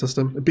tram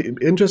system. It'd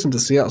be interesting to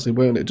see actually,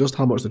 won't it, just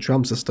how much the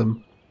tram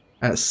system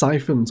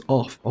siphons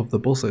off of the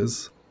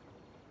buses.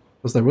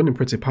 Because they're running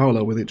pretty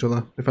parallel with each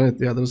other. If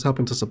anything, yeah, they're just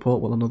helping to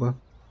support one another.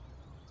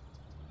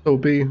 So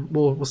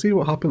we'll see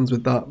what happens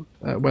with that,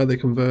 where they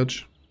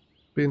converge.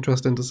 Be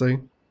interesting to see.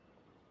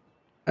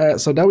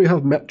 So now we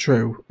have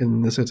metro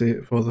in the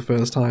city for the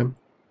first time.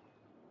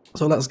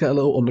 So let's get a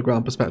little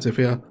underground perspective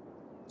here.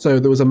 So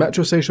there was a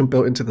metro station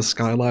built into the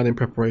Skyline in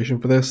preparation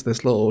for this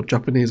little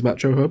Japanese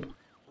metro hub.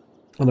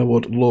 And I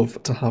would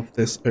love to have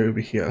this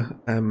over here.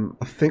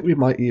 I think we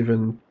might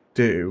even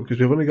do, because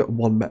we've only got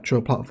one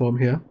metro platform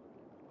here,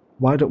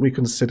 why don't we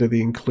consider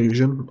the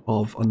inclusion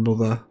of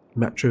another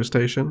metro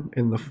station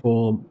in the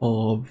form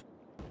of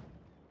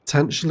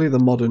potentially the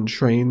modern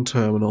train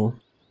terminal.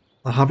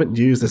 I haven't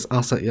used this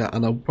asset yet,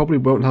 and I probably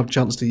won't have a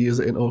chance to use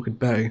it in Orchid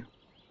Bay.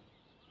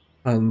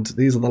 And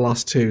these are the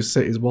last two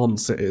cities,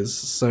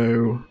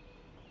 so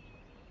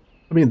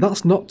I mean,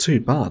 that's not too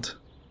bad.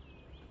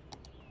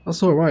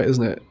 That's alright,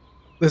 isn't it?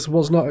 This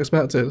was not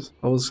expected.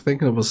 I was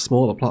thinking of a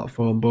smaller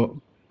platform, but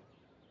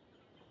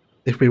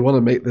if we want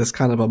to make this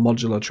kind of a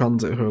modular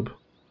transit hub,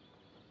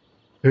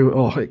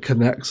 oh, it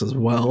connects as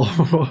well.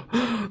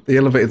 The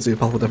elevated zoo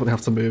path will definitely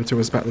have to move to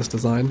respect this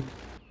design.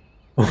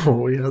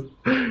 Oh yeah,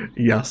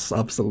 yes,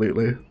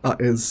 absolutely. That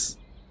is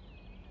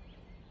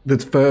the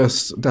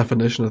first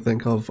definition, I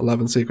think, of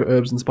 11 secret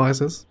herbs and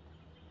spices.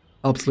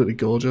 Absolutely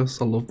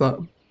gorgeous. I love that.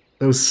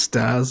 Those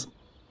stairs.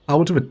 How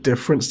much of a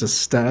difference does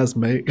stairs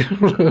make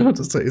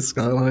to City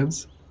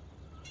Skylines?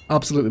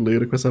 Absolutely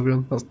ludicrous,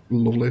 everyone. That's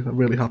lovely. I'm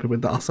really happy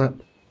with that asset.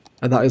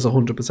 And that is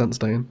 100%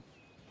 staying.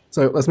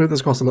 So let's move this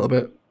across a little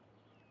bit.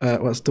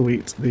 Let's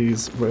delete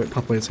these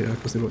pathways here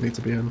because they don't need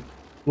to be in.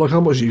 Look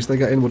how much use they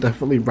get in. We'll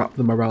definitely wrap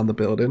them around the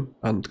building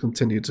and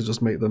continue to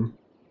just make them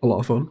a lot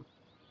of fun.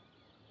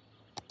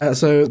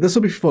 So this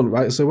will be fun,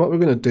 right? So what we're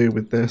going to do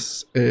with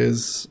this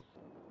is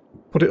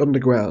put it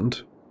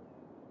underground.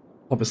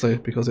 Obviously,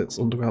 because it's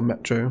underground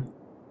metro.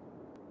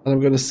 And I'm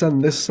going to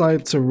send this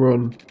side to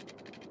run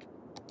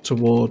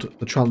toward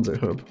the transit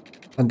hub.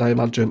 And I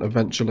imagine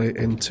eventually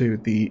into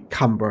the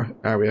Canberra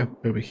area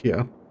over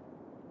here.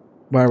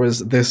 Whereas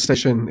this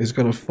station is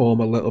going to form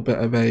a little bit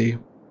of a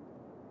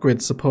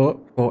grid support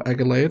for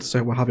Eggerlade.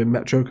 So we're having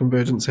metro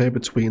convergence here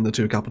between the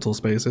two capital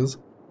spaces.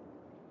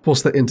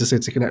 Plus the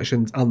intercity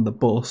connections and the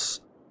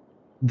bus.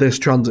 This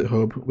transit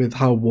hub, with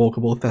how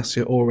walkable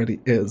Thessia already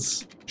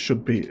is,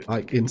 should be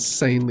like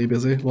insanely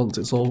busy once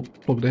it's all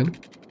plugged in.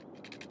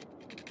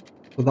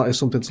 So that is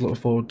something to look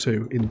forward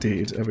to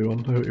indeed,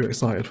 everyone. I hope you're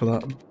excited for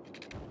that.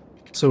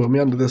 So when we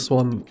enter this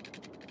one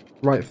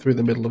right through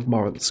the middle of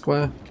Morant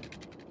Square,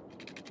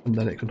 and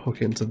then it can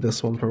hook into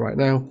this one for right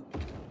now.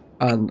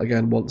 And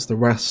again, once the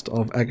rest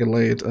of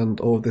Adelaide and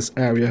all of this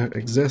area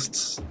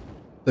exists,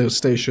 those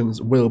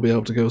stations will be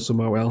able to go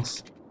somewhere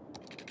else.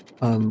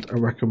 And I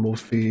reckon we'll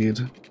feed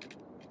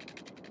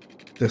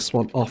this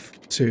one off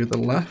to the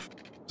left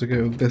to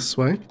go this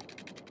way.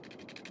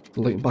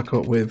 Link back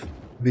up with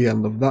the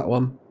end of that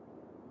one.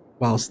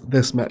 Whilst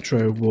this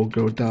metro will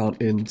go down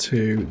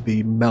into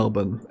the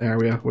Melbourne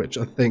area, which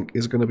I think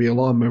is going to be a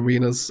lot of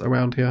marinas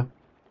around here.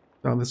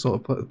 Down this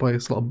sort of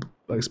place, a lot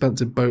of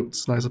expensive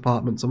boats, nice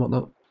apartments and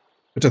whatnot.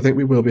 Which I think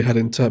we will be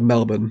heading to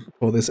Melbourne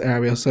for this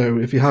area. So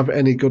if you have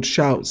any good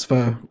shouts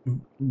for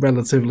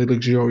relatively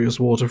luxurious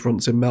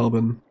waterfronts in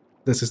Melbourne,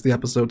 this is the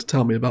episode to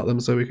tell me about them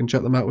so we can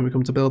check them out when we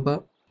come to build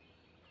that.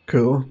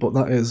 Cool, but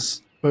that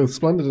is both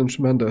splendid and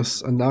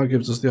tremendous, and now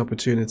gives us the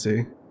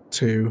opportunity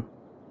to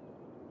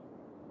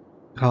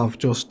have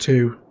just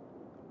 2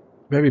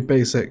 very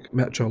basic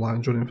metro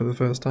lines running for the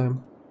first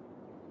time.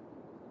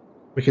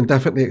 We can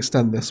definitely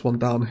extend this one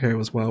down here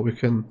as well. We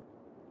can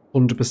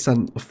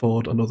 100%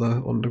 afford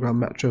another underground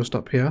metro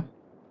stop here.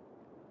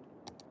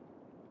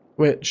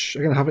 Which,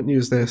 again, I haven't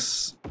used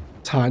this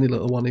tiny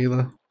little one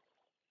either.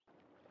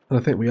 And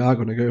I think we are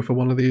going to go for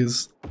one of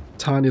these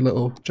tiny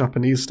little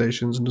Japanese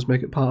stations and just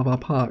make it part of our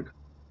park.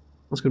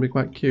 That's going to be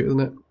quite cute, isn't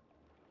it?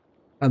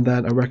 And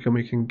then I reckon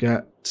we can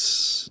get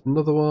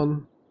another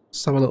one.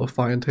 Just have a little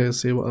find here,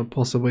 see what I'm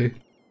possibly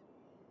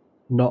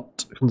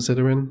not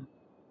considering.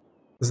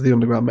 This is the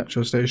underground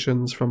metro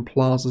stations from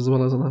Plaza as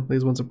well, isn't it?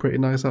 These ones are pretty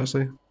nice,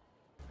 actually.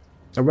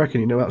 I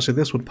reckon, you know, actually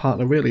this would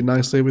partner really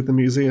nicely with the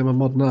Museum of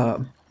Modern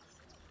Art,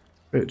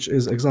 which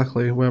is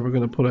exactly where we're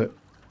going to put it.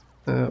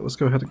 Let's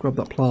go ahead and grab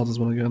that Plaza's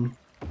one again.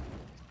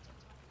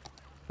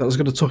 That was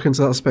going to tuck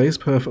into that space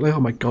perfectly. Oh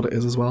my god, it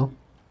is as well.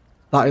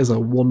 That is a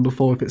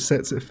wonderful, if it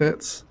sits, it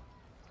fits.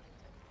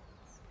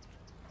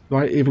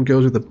 Right, it even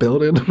goes with the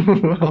building.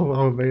 How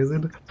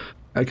amazing.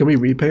 Can we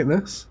repaint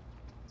this?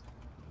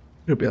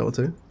 Should be able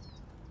to.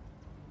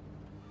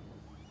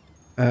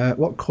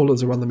 What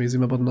colours are on the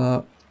Museum of Modern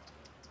Art?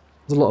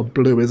 There's a lot of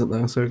blue, isn't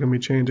there? So can we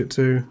change it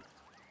to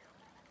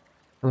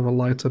kind of a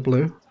lighter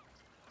blue?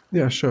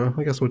 Yeah, sure.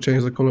 I guess we'll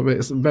change the colour of it.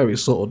 It's a very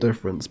subtle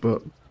difference,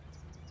 but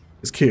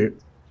it's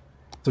cute.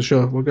 So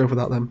sure, we'll go for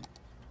that then.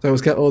 So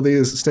let's get all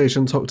these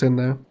stations hooked in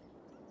now.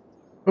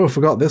 Oh, I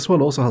forgot, this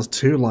one also has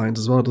 2 lines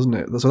as well, doesn't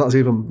it? So that's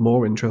even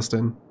more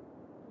interesting.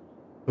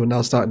 We're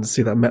now starting to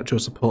see that metro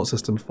support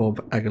system form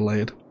for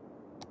Adelaide.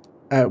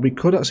 We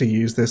could actually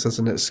use this as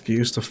an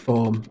excuse to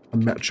form a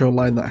metro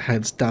line that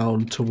heads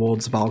down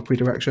towards Valkyrie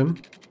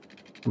direction.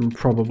 And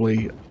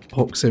probably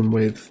hooks in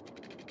with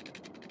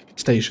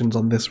stations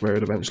on this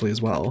road eventually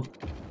as well.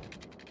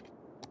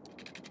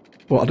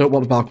 But I don't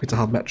want Valkyrie to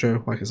have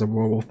metro like it's a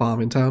rural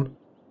farming town.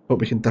 But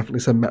we can definitely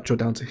send metro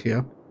down to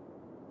here.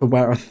 But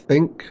where I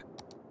think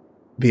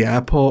the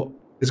airport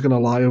is going to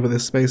lie over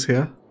this space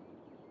here.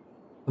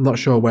 I'm not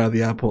sure where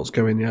the airport's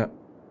going yet.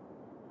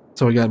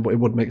 So again, but it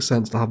would make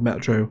sense to have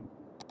metro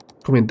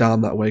coming down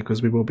that way,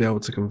 because we will be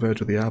able to converge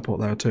with the airport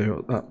there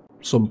too at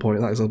some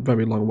point. That is a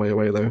very long way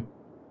away though.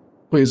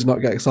 Please do not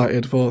get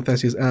excited for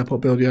Thessia's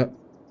airport build yet.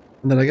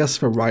 And then I guess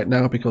for right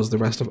now, because the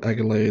rest of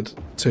Adelaide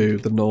to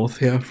the north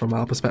here from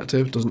our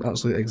perspective doesn't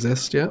actually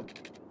exist yet,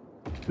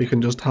 we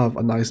can just have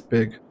a nice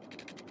big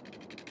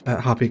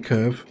happy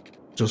curve,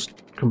 just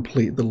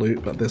complete the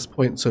loop at this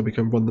point so we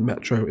can run the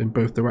metro in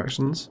both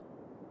directions.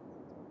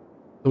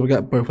 So we'll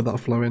get both of that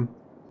flowing.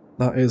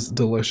 That is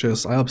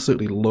delicious. I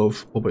absolutely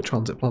love public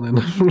transit planning.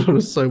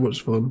 It's so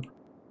much fun.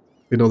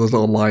 You know, those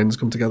little lines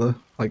come together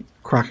like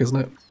crack, isn't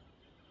it?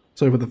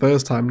 So for the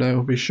first time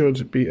now, we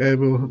should be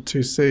able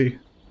to see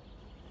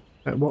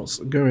what's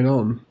going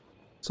on.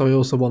 So I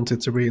also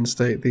wanted to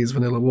reinstate these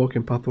vanilla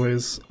walking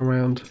pathways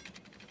around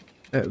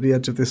at the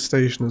edge of this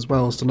station as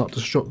well, so not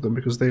disrupt them,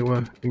 because they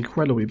were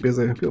incredibly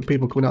busy. I've got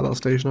people coming out of that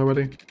station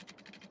already.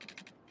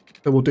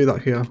 So we'll do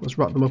that here. Let's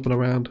wrap them up and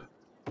around.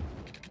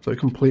 So it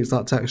completes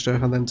that texture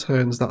and then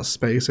turns that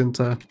space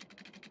into,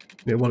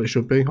 you know, what it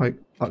should be, like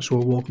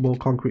actual walkable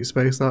concrete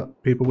space that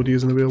people would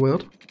use in the real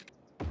world.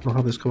 I'll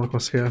have this come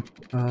across here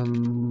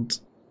and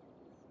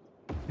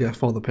yeah,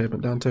 follow the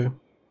pavement down too.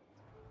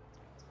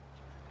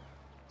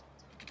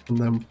 And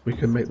then we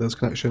can make those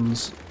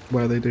connections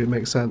where they do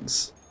make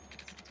sense,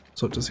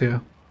 such as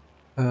here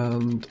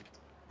and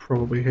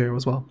probably here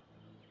as well.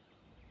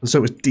 There's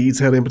so much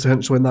detailing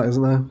potential in that,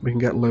 isn't there? We can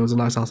get loads of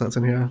nice assets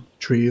in here.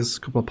 Trees, a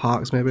couple of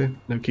parks maybe. You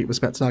know, keep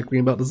respecting our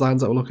greenbelt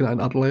designs that we're looking at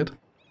in Adelaide.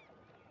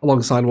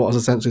 Alongside what has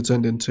essentially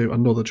turned into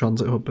another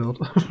transit hub build.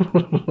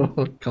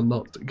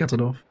 Cannot get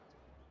enough.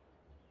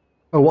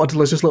 Oh, what a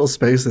delicious little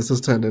space this has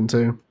turned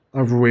into.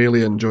 I've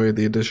really enjoyed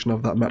the addition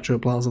of that Metro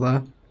Plaza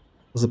there.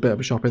 There's a bit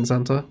of a shopping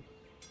centre.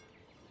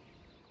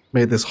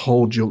 Made this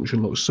whole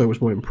junction look so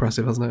much more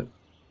impressive, hasn't it?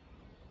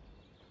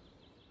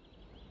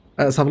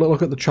 Let's have a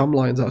look at the tram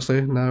lines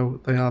actually, now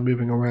they are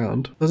moving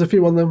around. There's a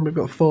few on them, we've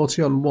got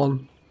 40 on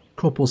one,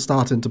 couple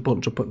starting to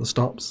bunch up at the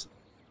stops.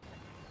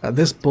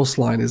 This bus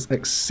line is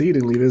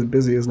exceedingly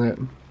busy, isn't it?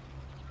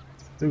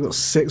 We've got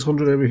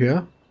 600 over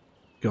here.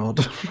 God,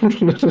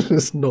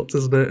 it's nuts,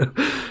 isn't it?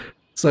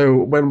 So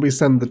when we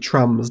send the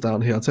trams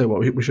down here, I'll tell you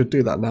what, we should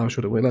do that now,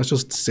 shouldn't we? Let's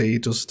just see,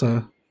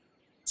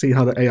 see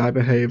how the AI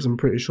behaves. I'm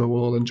pretty sure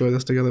we'll all enjoy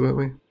this together, won't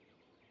we?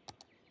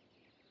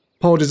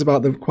 Apologies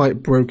about the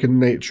quite broken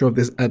nature of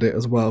this edit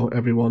as well,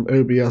 everyone.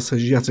 OBS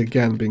has yet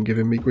again been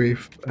giving me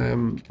grief. I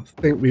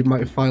think we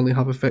might finally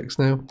have a fix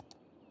now.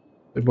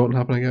 It won't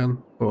happen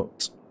again,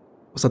 but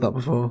I've said that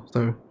before,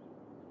 so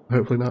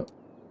hopefully not.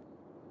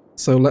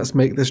 So let's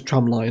make this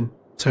tram line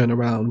turn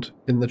around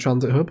in the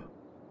transit hub,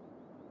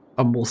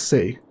 and we'll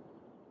see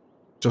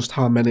just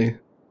how many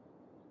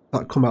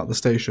that come out of the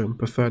station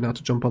prefer now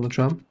to jump on the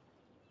tram.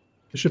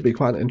 It should be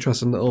quite an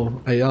interesting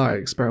little AI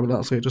experiment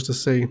actually, just to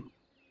see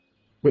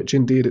which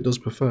indeed it does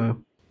prefer.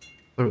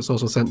 So it's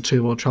also sent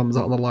 2 more trams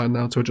out on the line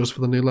now to adjust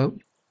for the new LUT.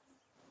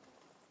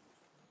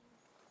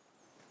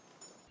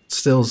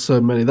 Still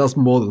so many, that's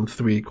more than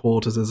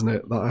 3/4, isn't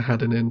it, that are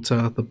heading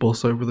into the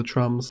bus over the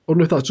trams. I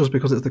wonder if that's just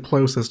because it's the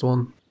closest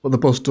one, but the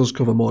bus does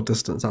cover more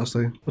distance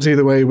actually. But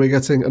either way, we're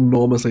getting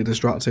enormously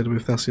distracted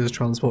with Thessia's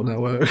transport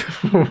network.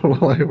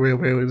 Like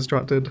really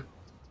distracted.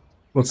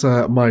 But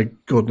my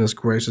goodness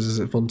gracious, is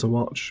it fun to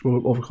watch.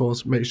 We'll of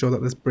course make sure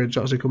that this bridge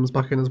actually comes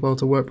back in as well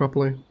to work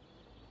properly.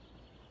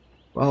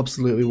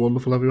 Absolutely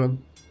wonderful,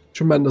 everyone.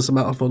 Tremendous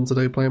amount of fun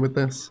today playing with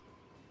this.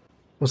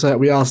 But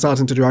we are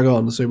starting to drag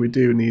on, so we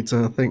do need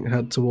to, I think,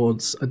 head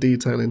towards a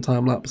detailing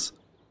time-lapse.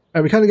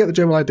 We kind of get the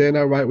general idea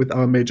now, right, with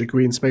our major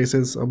green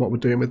spaces and what we're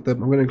doing with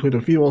them. I'm going to include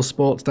a few more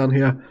sports down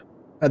here.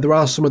 There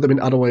are some of them in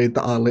Adelaide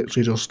that are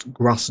literally just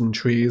grass and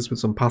trees with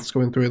some paths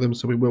going through them,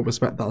 so we will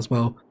respect that as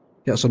well.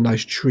 Get some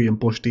nice tree and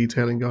bush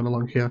detailing going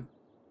along here.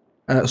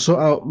 Sort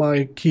out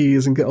my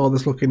keys and get all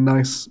this looking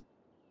nice.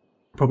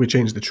 Probably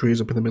change the trees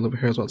up in the middle of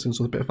here as well, it seems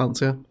a bit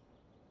fancier.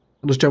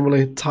 And just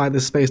generally tie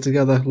this space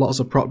together, lots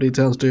of prop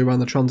details to do around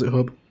the transit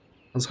hub,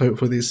 as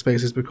hopefully these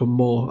spaces become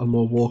more and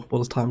more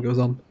walkable as time goes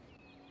on.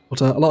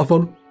 But a lot of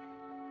fun.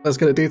 Let's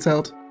get it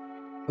detailed,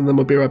 and then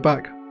we'll be right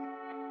back.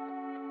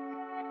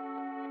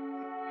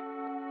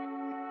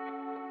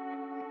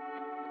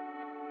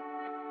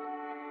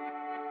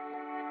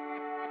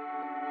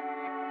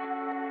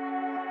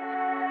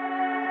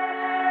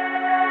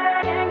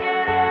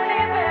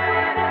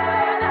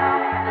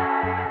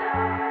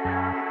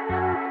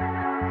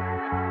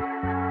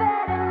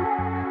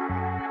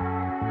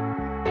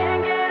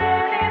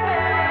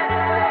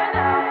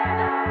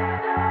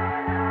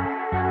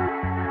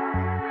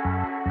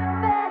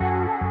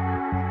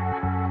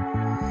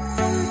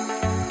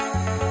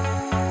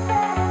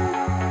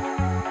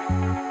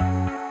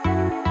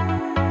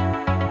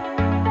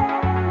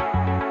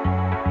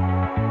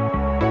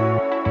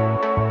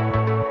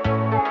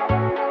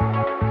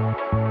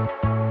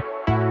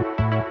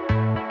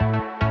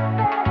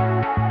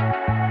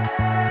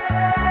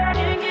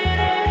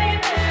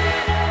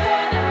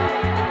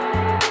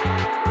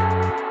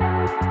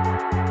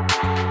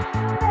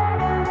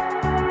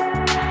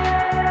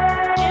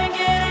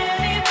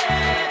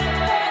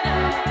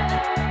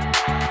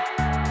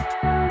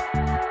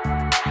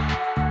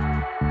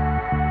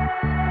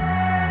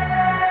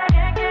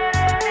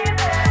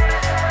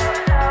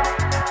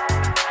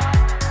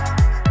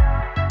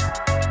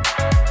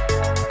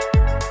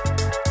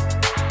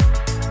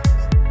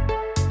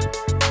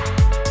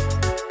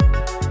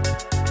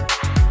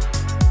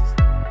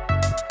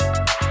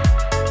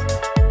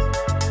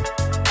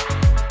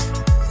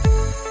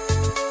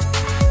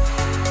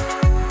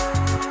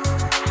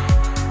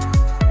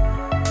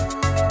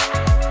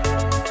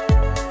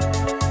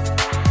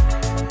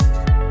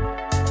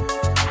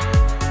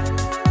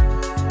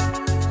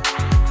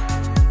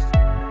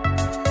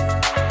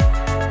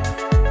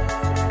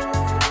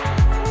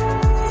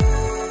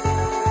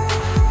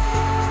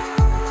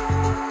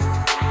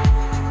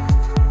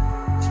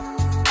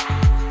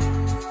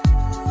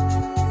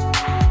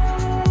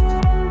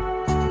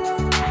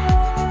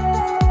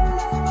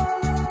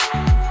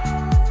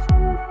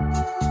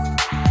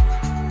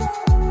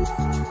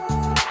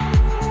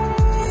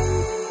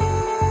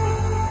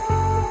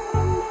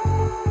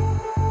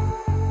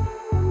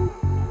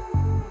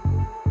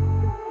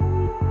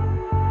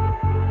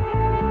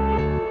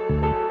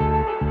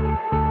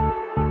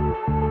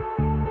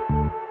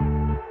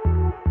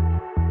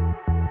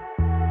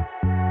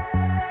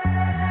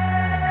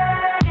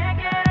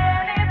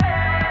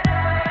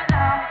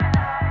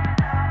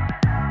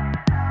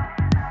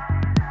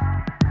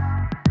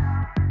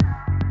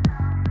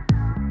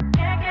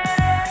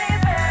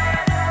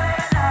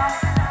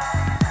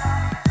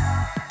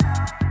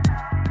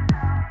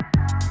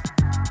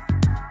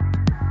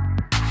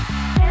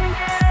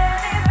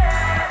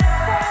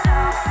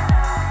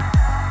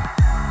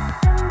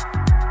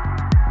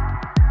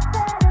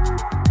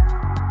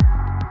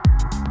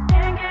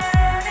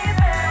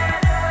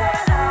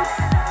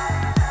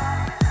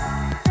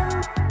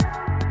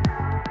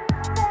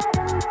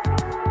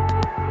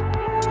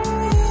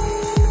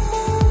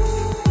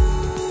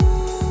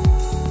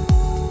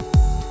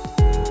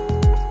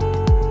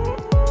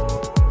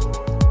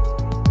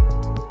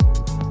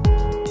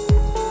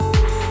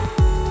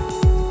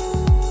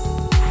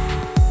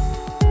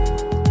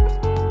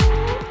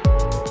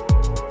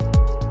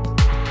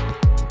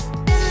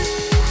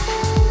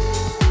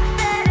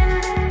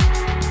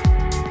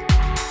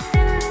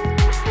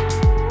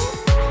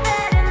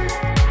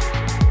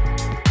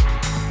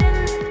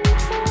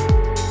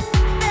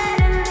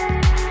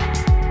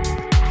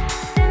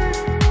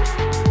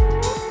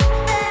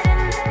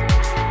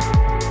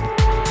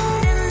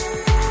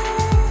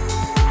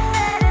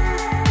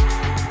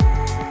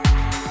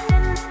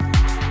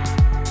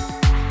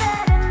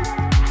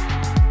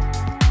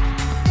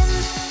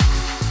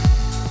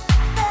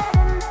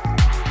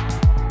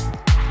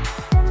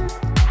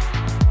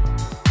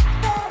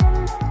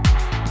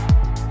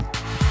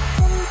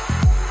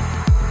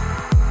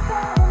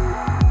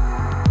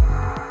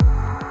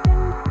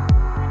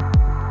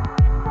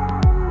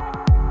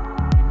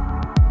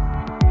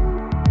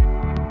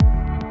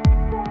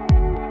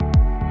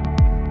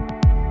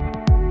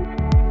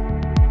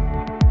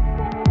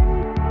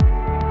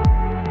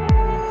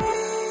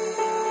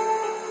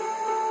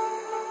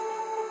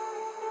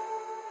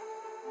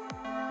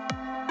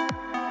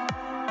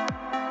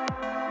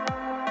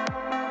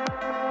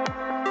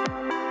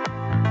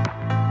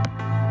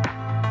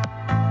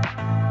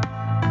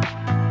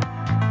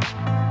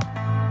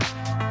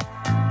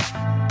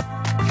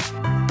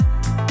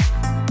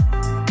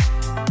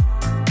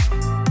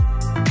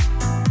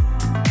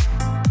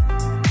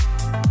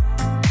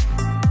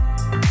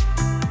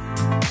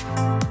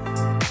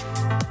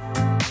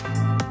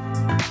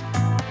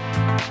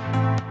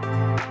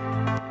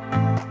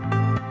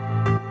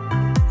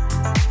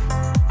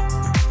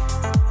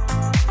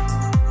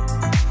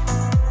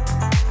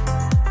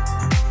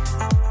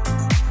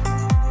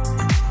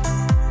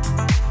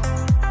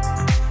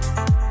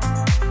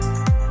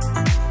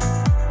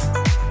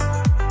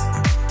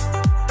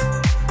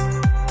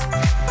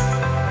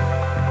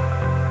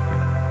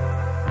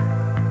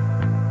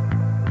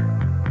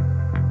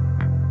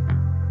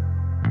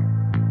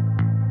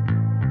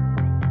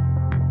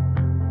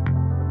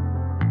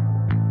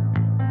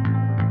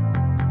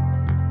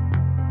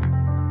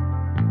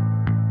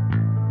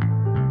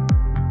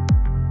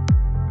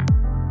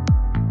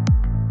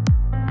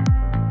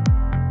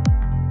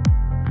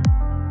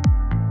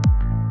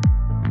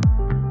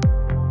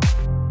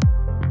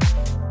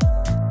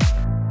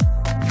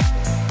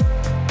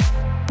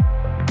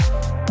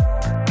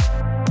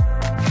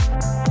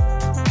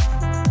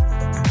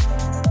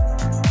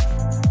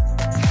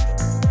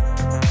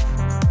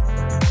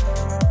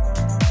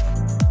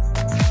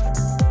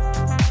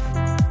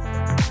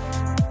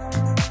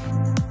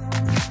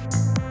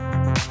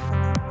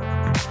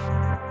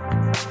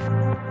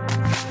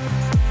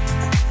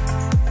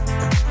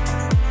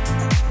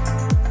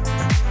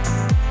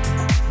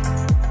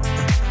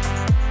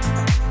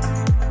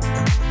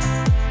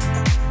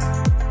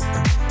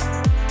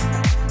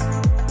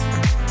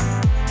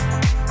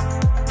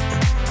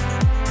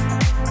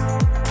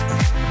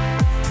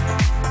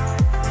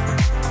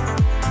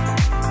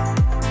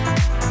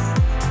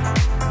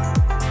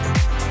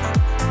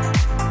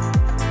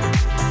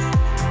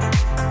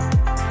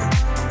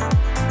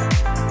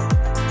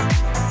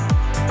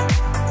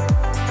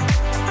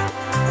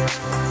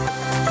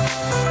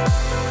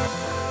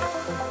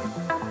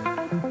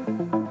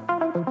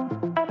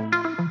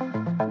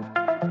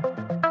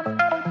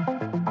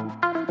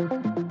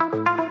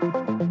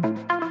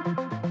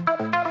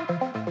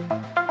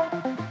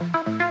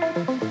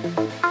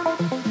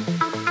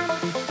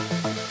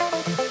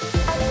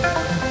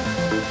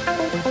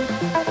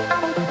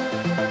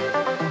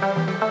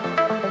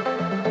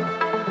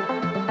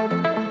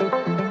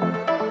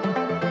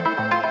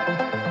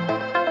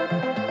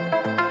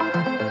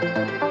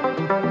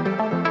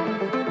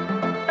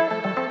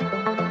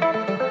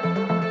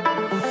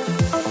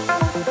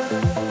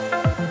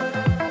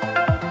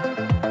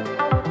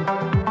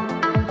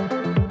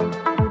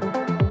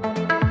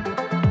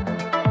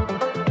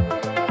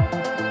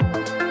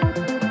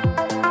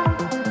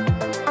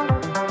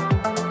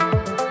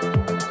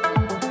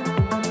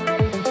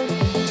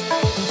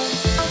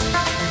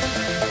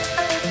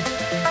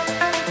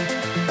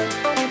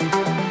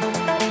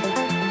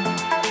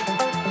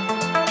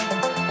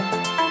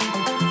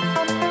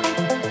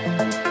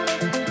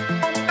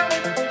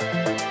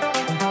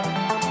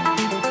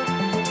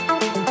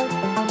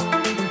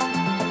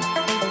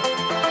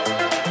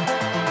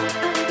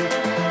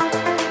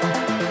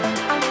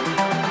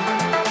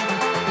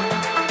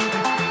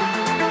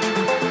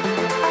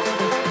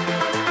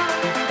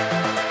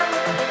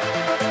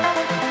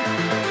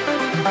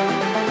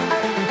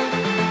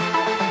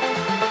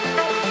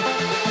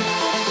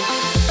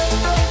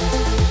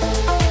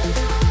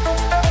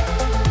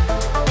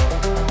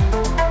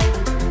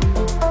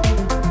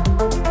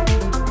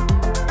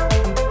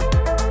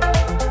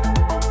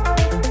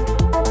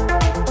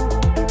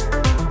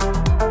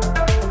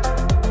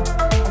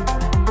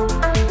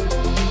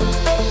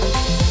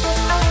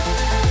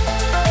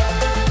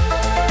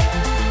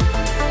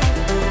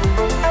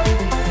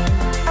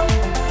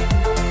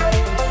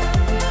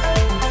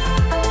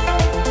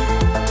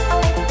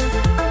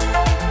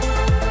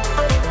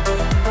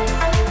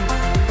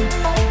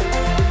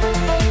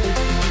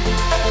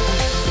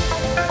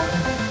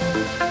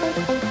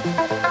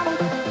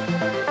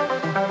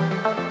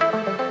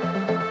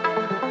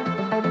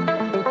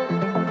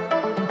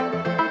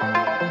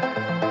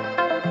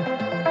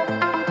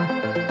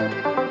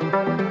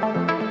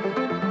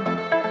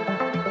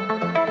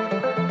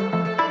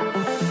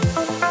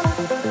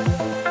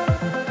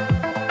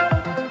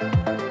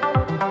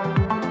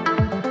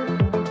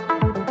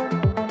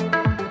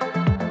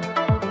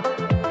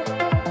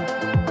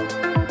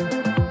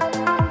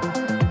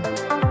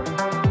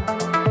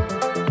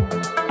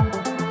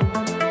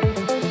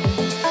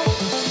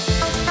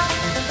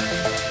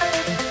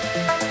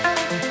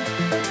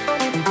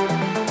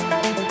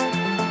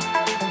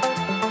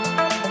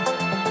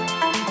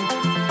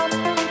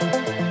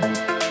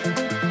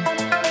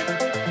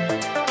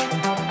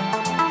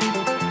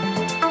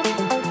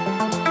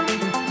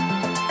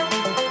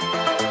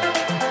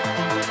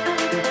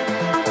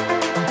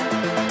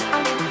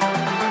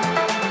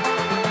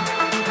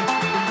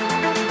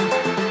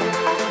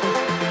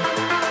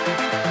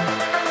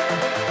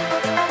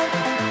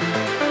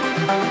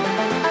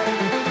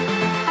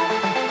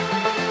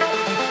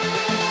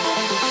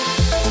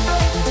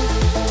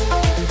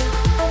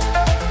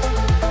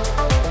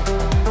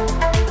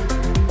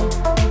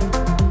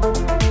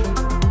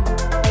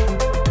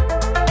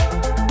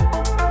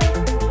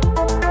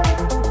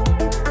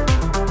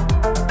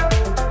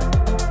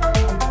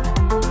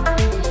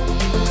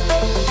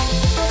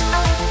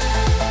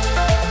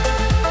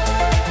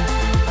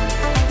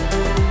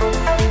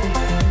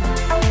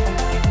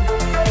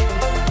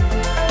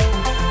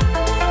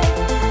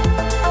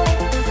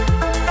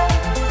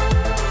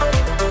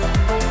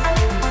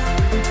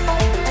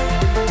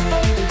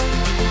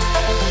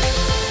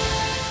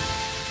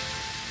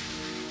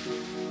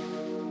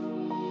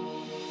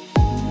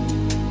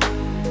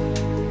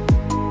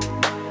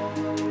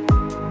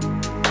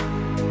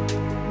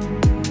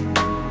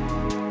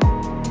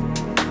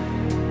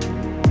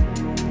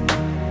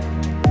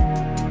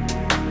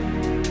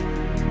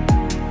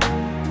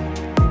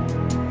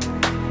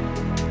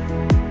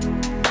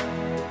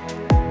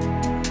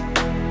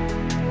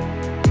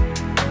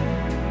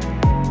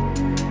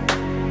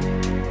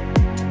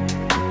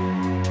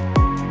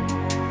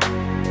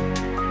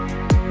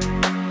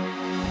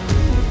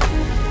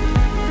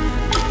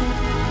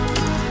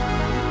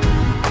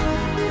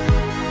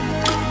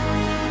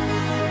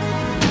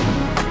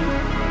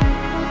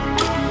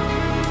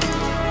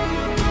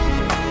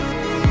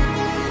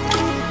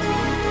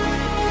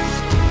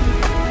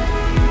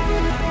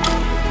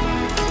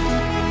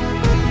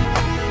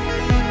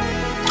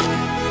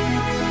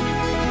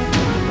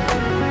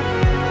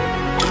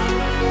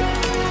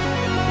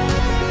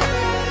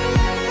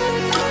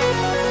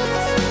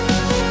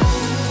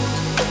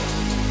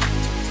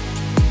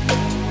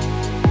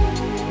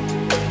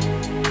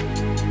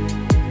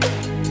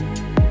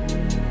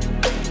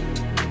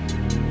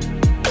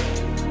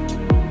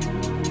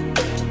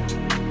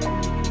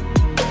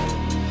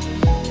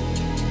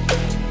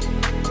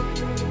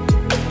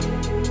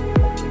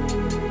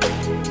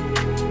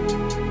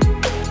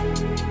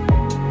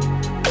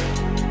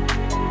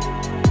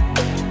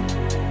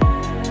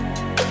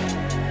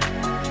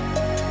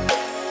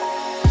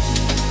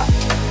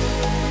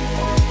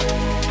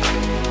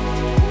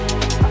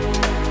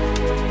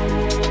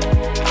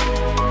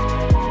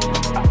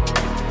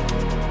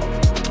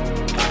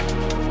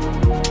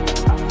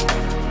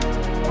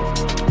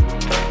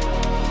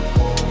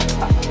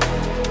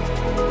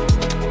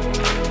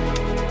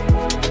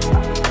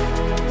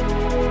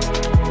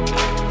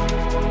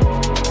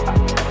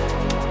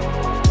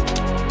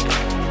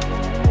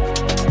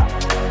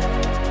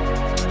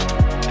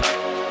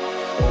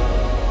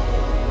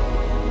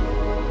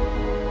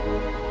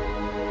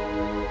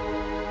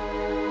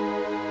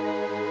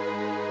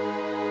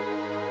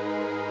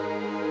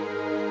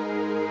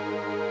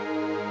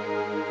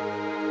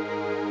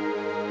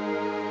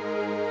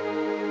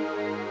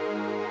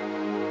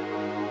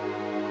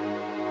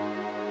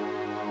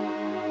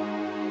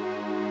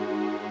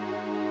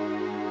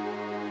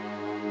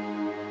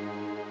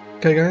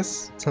 Okay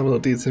guys, let's have a little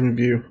detailed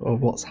review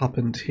of what's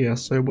happened here.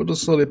 So we'll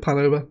just slowly pan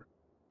over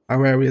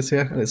our areas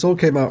here, and it's all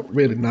came out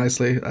really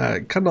nicely.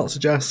 Cannot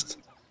suggest,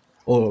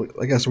 or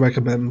I guess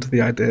recommend, the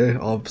idea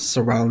of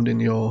surrounding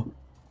your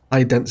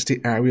high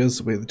density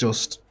areas with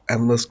just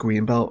endless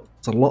green belt.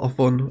 It's a lot of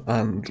fun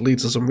and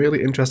leads to some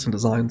really interesting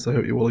designs, I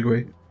hope you will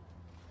agree.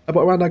 But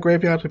around our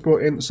graveyard we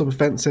brought in some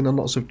fencing and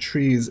lots of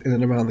trees in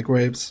and around the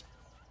graves.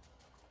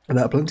 And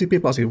plenty of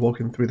people actually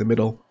walking through the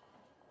middle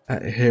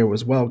here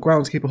as well.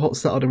 Groundskeeper hut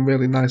settled in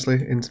really nicely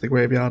into the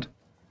graveyard.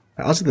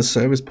 As did the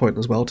service point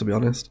as well, to be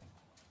honest.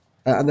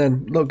 And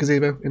then little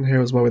gazebo in here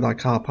as well with our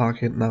car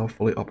parking now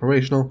fully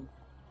operational.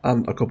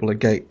 And a couple of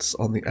gates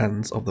on the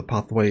ends of the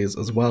pathways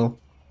as well.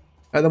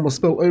 And then we'll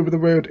spill over the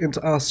road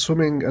into our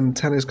swimming and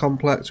tennis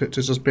complex, which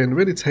has just been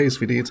really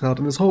tastefully detailed.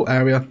 And this whole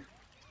area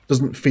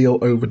doesn't feel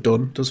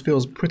overdone, just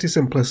feels pretty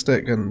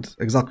simplistic and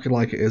exactly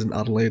like it is in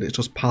Adelaide. It's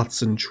just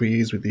paths and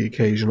trees with the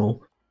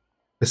occasional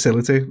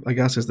facility, I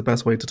guess is the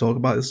best way to talk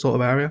about this sort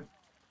of area.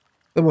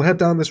 Then we'll head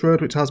down this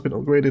road, which has been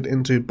upgraded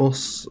into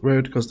bus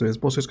road because there is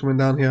buses coming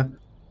down here.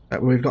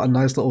 We've got a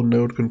nice little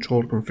node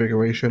controlled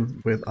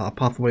configuration with our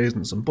pathways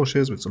and some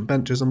bushes with some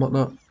benches and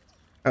whatnot.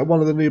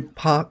 One of the new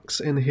parks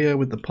in here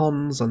with the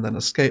ponds, and then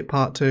a skate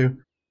park too,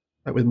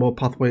 with more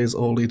pathways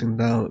all leading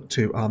down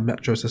to our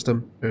metro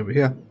system over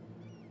here.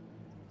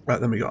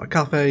 Then we got a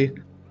cafe.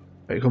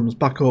 It comes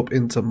back up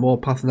into more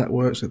path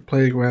networks with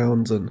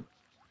playgrounds and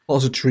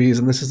lots of trees,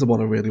 and this is the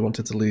one I really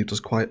wanted to leave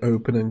just quite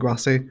open and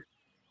grassy.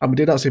 And we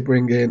did actually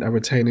bring in a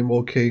retaining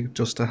wall key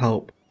just to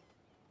help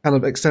kind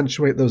of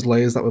accentuate those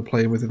layers that we're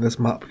playing with in this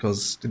map,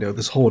 because you know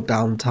this whole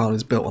downtown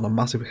is built on a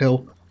massive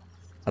hill,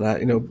 and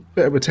you know,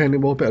 bit of retaining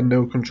wall, bit of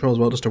node control as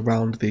well just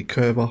around the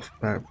curve off.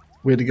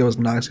 Really goes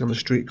nicely on the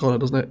street corner,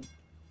 doesn't it?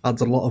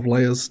 Adds a lot of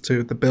layers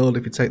to the build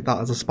if you take that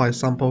as a spice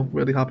sample.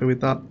 Really happy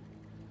with that.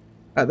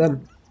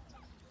 Then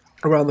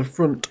around the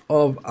front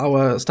of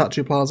our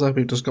statue plaza,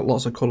 we've just got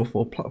lots of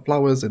colourful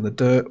flowers in the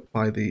dirt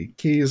by the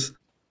quays,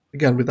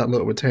 again with that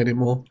little retaining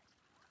wall.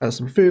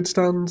 Some food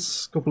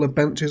stands, a couple of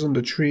benches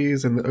under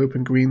trees in the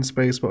open green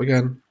space, but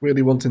again,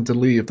 really wanting to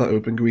leave that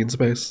open green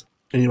space.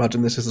 Can you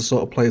imagine this is the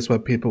sort of place where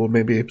people would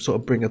maybe sort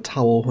of bring a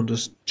towel and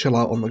just chill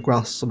out on the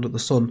grass under the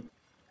sun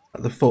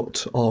at the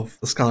foot of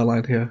the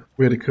skyline here.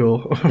 Really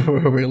cool. I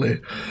really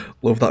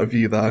love that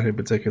view there in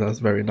particular. It's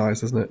very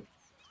nice, isn't it?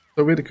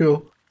 So really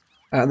cool.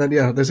 And then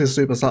yeah, this is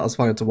super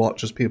satisfying to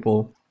watch as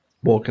people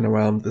walking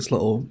around this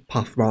little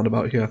path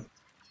roundabout here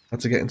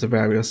to get into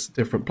various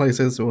different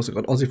places. We've also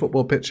got an Aussie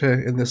football pitch here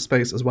in this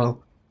space as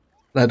well.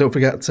 Now don't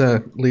forget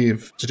to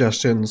leave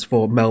suggestions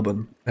for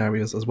Melbourne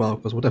areas as well,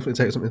 because we'll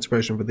definitely take some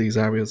inspiration for these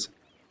areas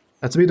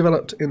to be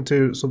developed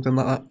into something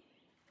like that.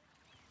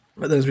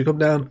 But then as we come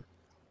down,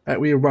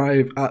 we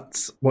arrive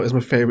at what is my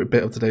favourite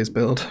bit of today's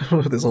build.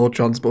 This whole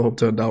transport hub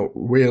turned out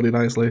really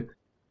nicely.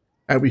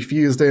 We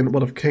fused in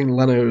one of King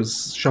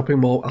Leno's shopping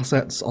mall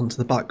assets onto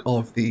the back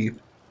of the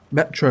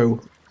Metro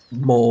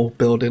Mall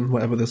building,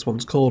 whatever this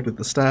one's called, with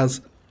the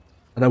stairs.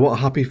 And what a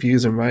happy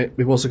fusion, right?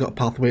 We've also got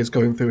pathways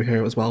going through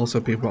here as well,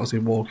 so people are actually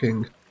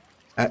walking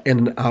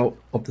in and out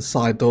of the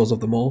side doors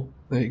of the mall.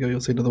 There you go, you'll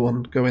see another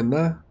one go in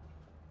there.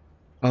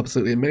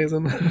 Absolutely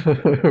amazing.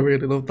 I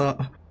really love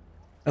that.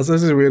 So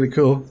this is really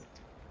cool.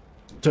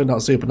 Turned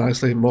out super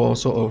nicely, more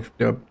sort of,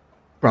 you know,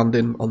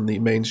 branding on the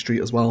main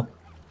street as well.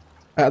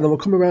 And then we'll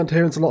come around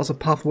here into lots of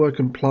pathwork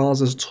and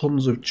plazas,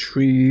 tons of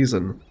trees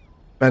and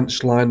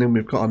bench lining.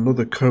 We've got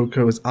another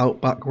Coco's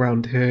Outback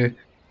round here.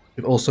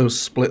 We've also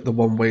split the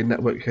one-way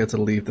network here to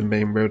leave the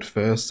main road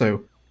first,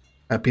 so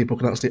people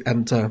can actually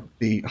enter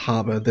the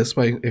harbour this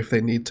way if they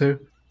need to,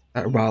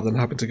 rather than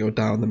having to go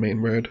down the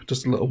main road.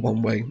 Just a little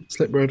one-way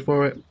slip road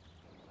for it.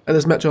 And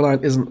this metro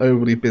line isn't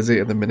overly busy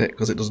at the minute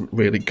because it doesn't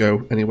really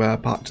go anywhere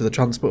apart to the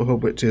transport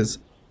hub, which is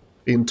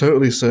being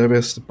totally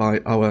serviced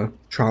by our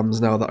trams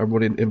now that are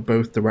running in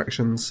both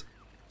directions,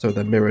 so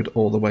they're mirrored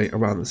all the way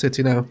around the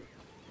city now.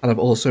 And I've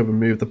also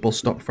removed the bus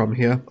stop from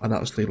here and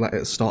actually let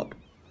it stop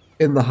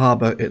in the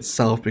harbour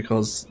itself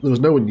because there was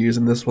no one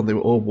using this one. They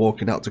were all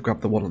walking out to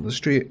grab the one on the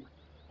street,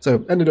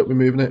 so ended up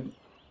removing it.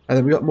 And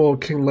then we got more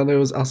King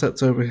Leno's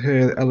assets over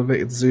here. The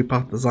elevated zoo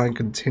path design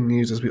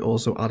continues as we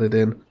also added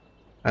in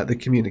the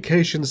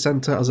communication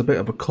centre as a bit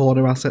of a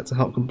corner asset to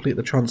help complete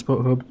the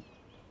transport hub.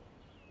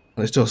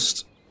 And it's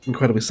just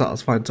incredibly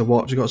satisfying to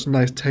watch. You've got some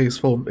nice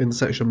tasteful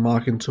intersection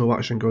marking tool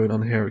action going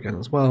on here again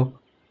as well.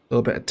 A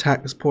little bit of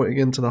text pointing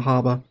into the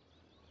harbour.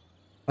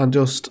 And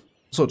just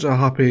such a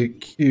happy,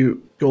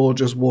 cute,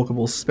 gorgeous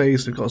walkable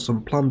space. We've got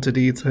some planter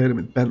detailing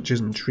with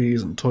benches and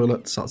trees and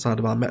toilets outside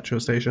of our metro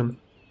station.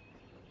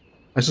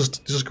 It's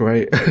just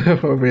great. I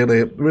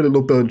really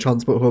love building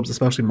transport hubs,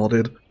 especially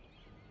modded.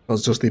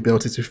 Because just the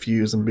ability to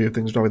fuse and move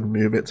things rather than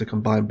move it to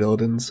combine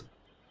buildings.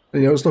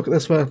 And, you know, just look at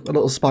this for a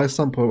little spice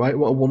sample, right?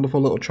 What a wonderful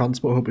little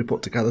transport hub we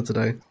put together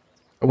today.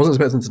 I wasn't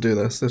expecting to do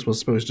this. This was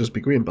supposed to just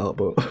be Greenbelt,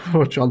 but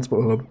for a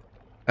transport hub.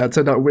 It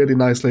turned out really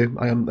nicely.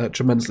 I am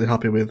tremendously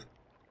happy with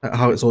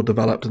how it's all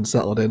developed and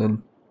settled in.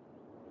 And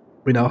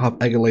we now have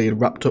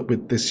Eggerlade wrapped up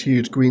with this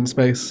huge green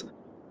space.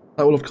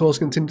 That will of course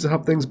continue to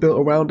have things built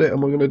around it,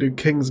 and we're going to do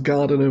King's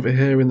Garden over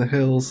here in the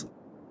hills,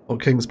 or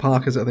King's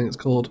Park as I think it's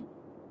called.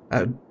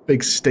 A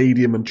big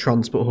stadium and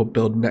transport hub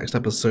build next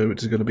episode,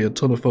 which is going to be a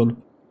ton of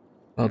fun.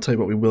 I'll tell you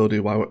what we will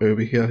do while we're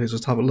over here, is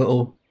just have a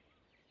little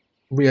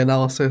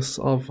reanalysis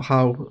of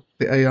how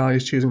the AI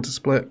is choosing to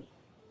split.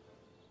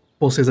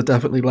 Buses are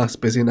definitely less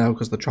busy now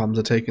because the trams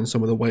are taking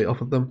some of the weight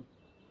off of them.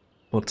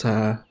 But,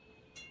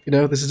 you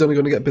know, this is only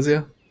going to get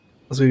busier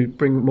as we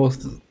bring more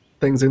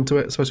things into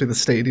it, especially the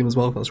stadium as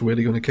well. That's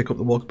really going to kick up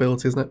the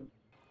walkability, isn't it?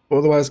 But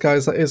otherwise,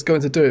 guys, that is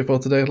going to do it for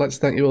today. I'd like to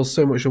thank you all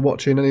so much for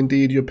watching, and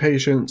indeed your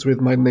patience with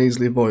my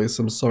nasally voice.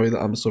 I'm sorry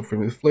that I'm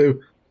suffering with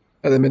flu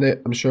at the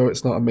minute. I'm sure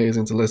it's not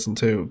amazing to listen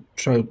to.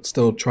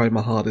 Still trying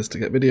my hardest to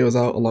get videos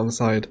out,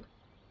 alongside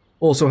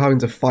also having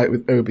to fight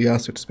with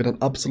OBS, which has been an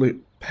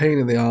absolute pain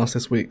in the arse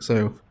this week.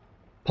 So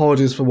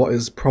apologies for what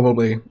is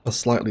probably a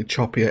slightly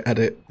choppier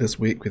edit this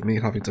week with me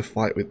having to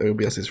fight with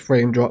OBS's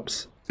frame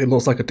drops. It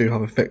looks like I do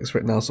have a fix for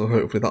it now, so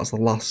hopefully that's the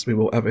last we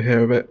will ever hear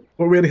of it.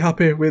 We're really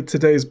happy with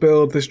today's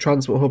build. This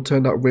transport hub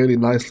turned out really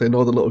nicely, and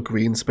all the little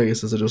green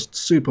spaces are just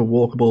super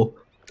walkable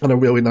and a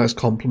really nice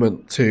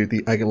complement to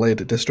the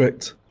Adelaide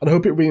district. And I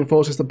hope it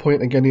reinforces the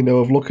point again, you know,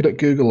 of looking at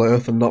Google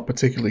Earth and not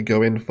particularly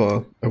going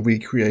for a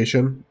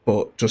recreation,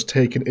 but just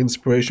taking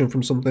inspiration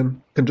from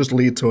something can just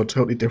lead to a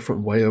totally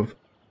different way of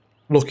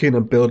looking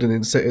and building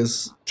in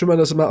cities.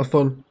 Tremendous amount of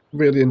fun.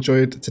 Really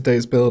enjoyed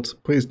today's build.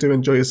 Please do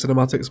enjoy your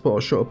cinematics, but I'll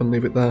shut up and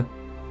leave it there.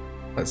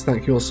 Let's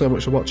thank you all so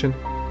much for watching,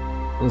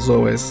 and as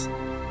always,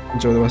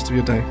 enjoy the rest of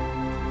your day.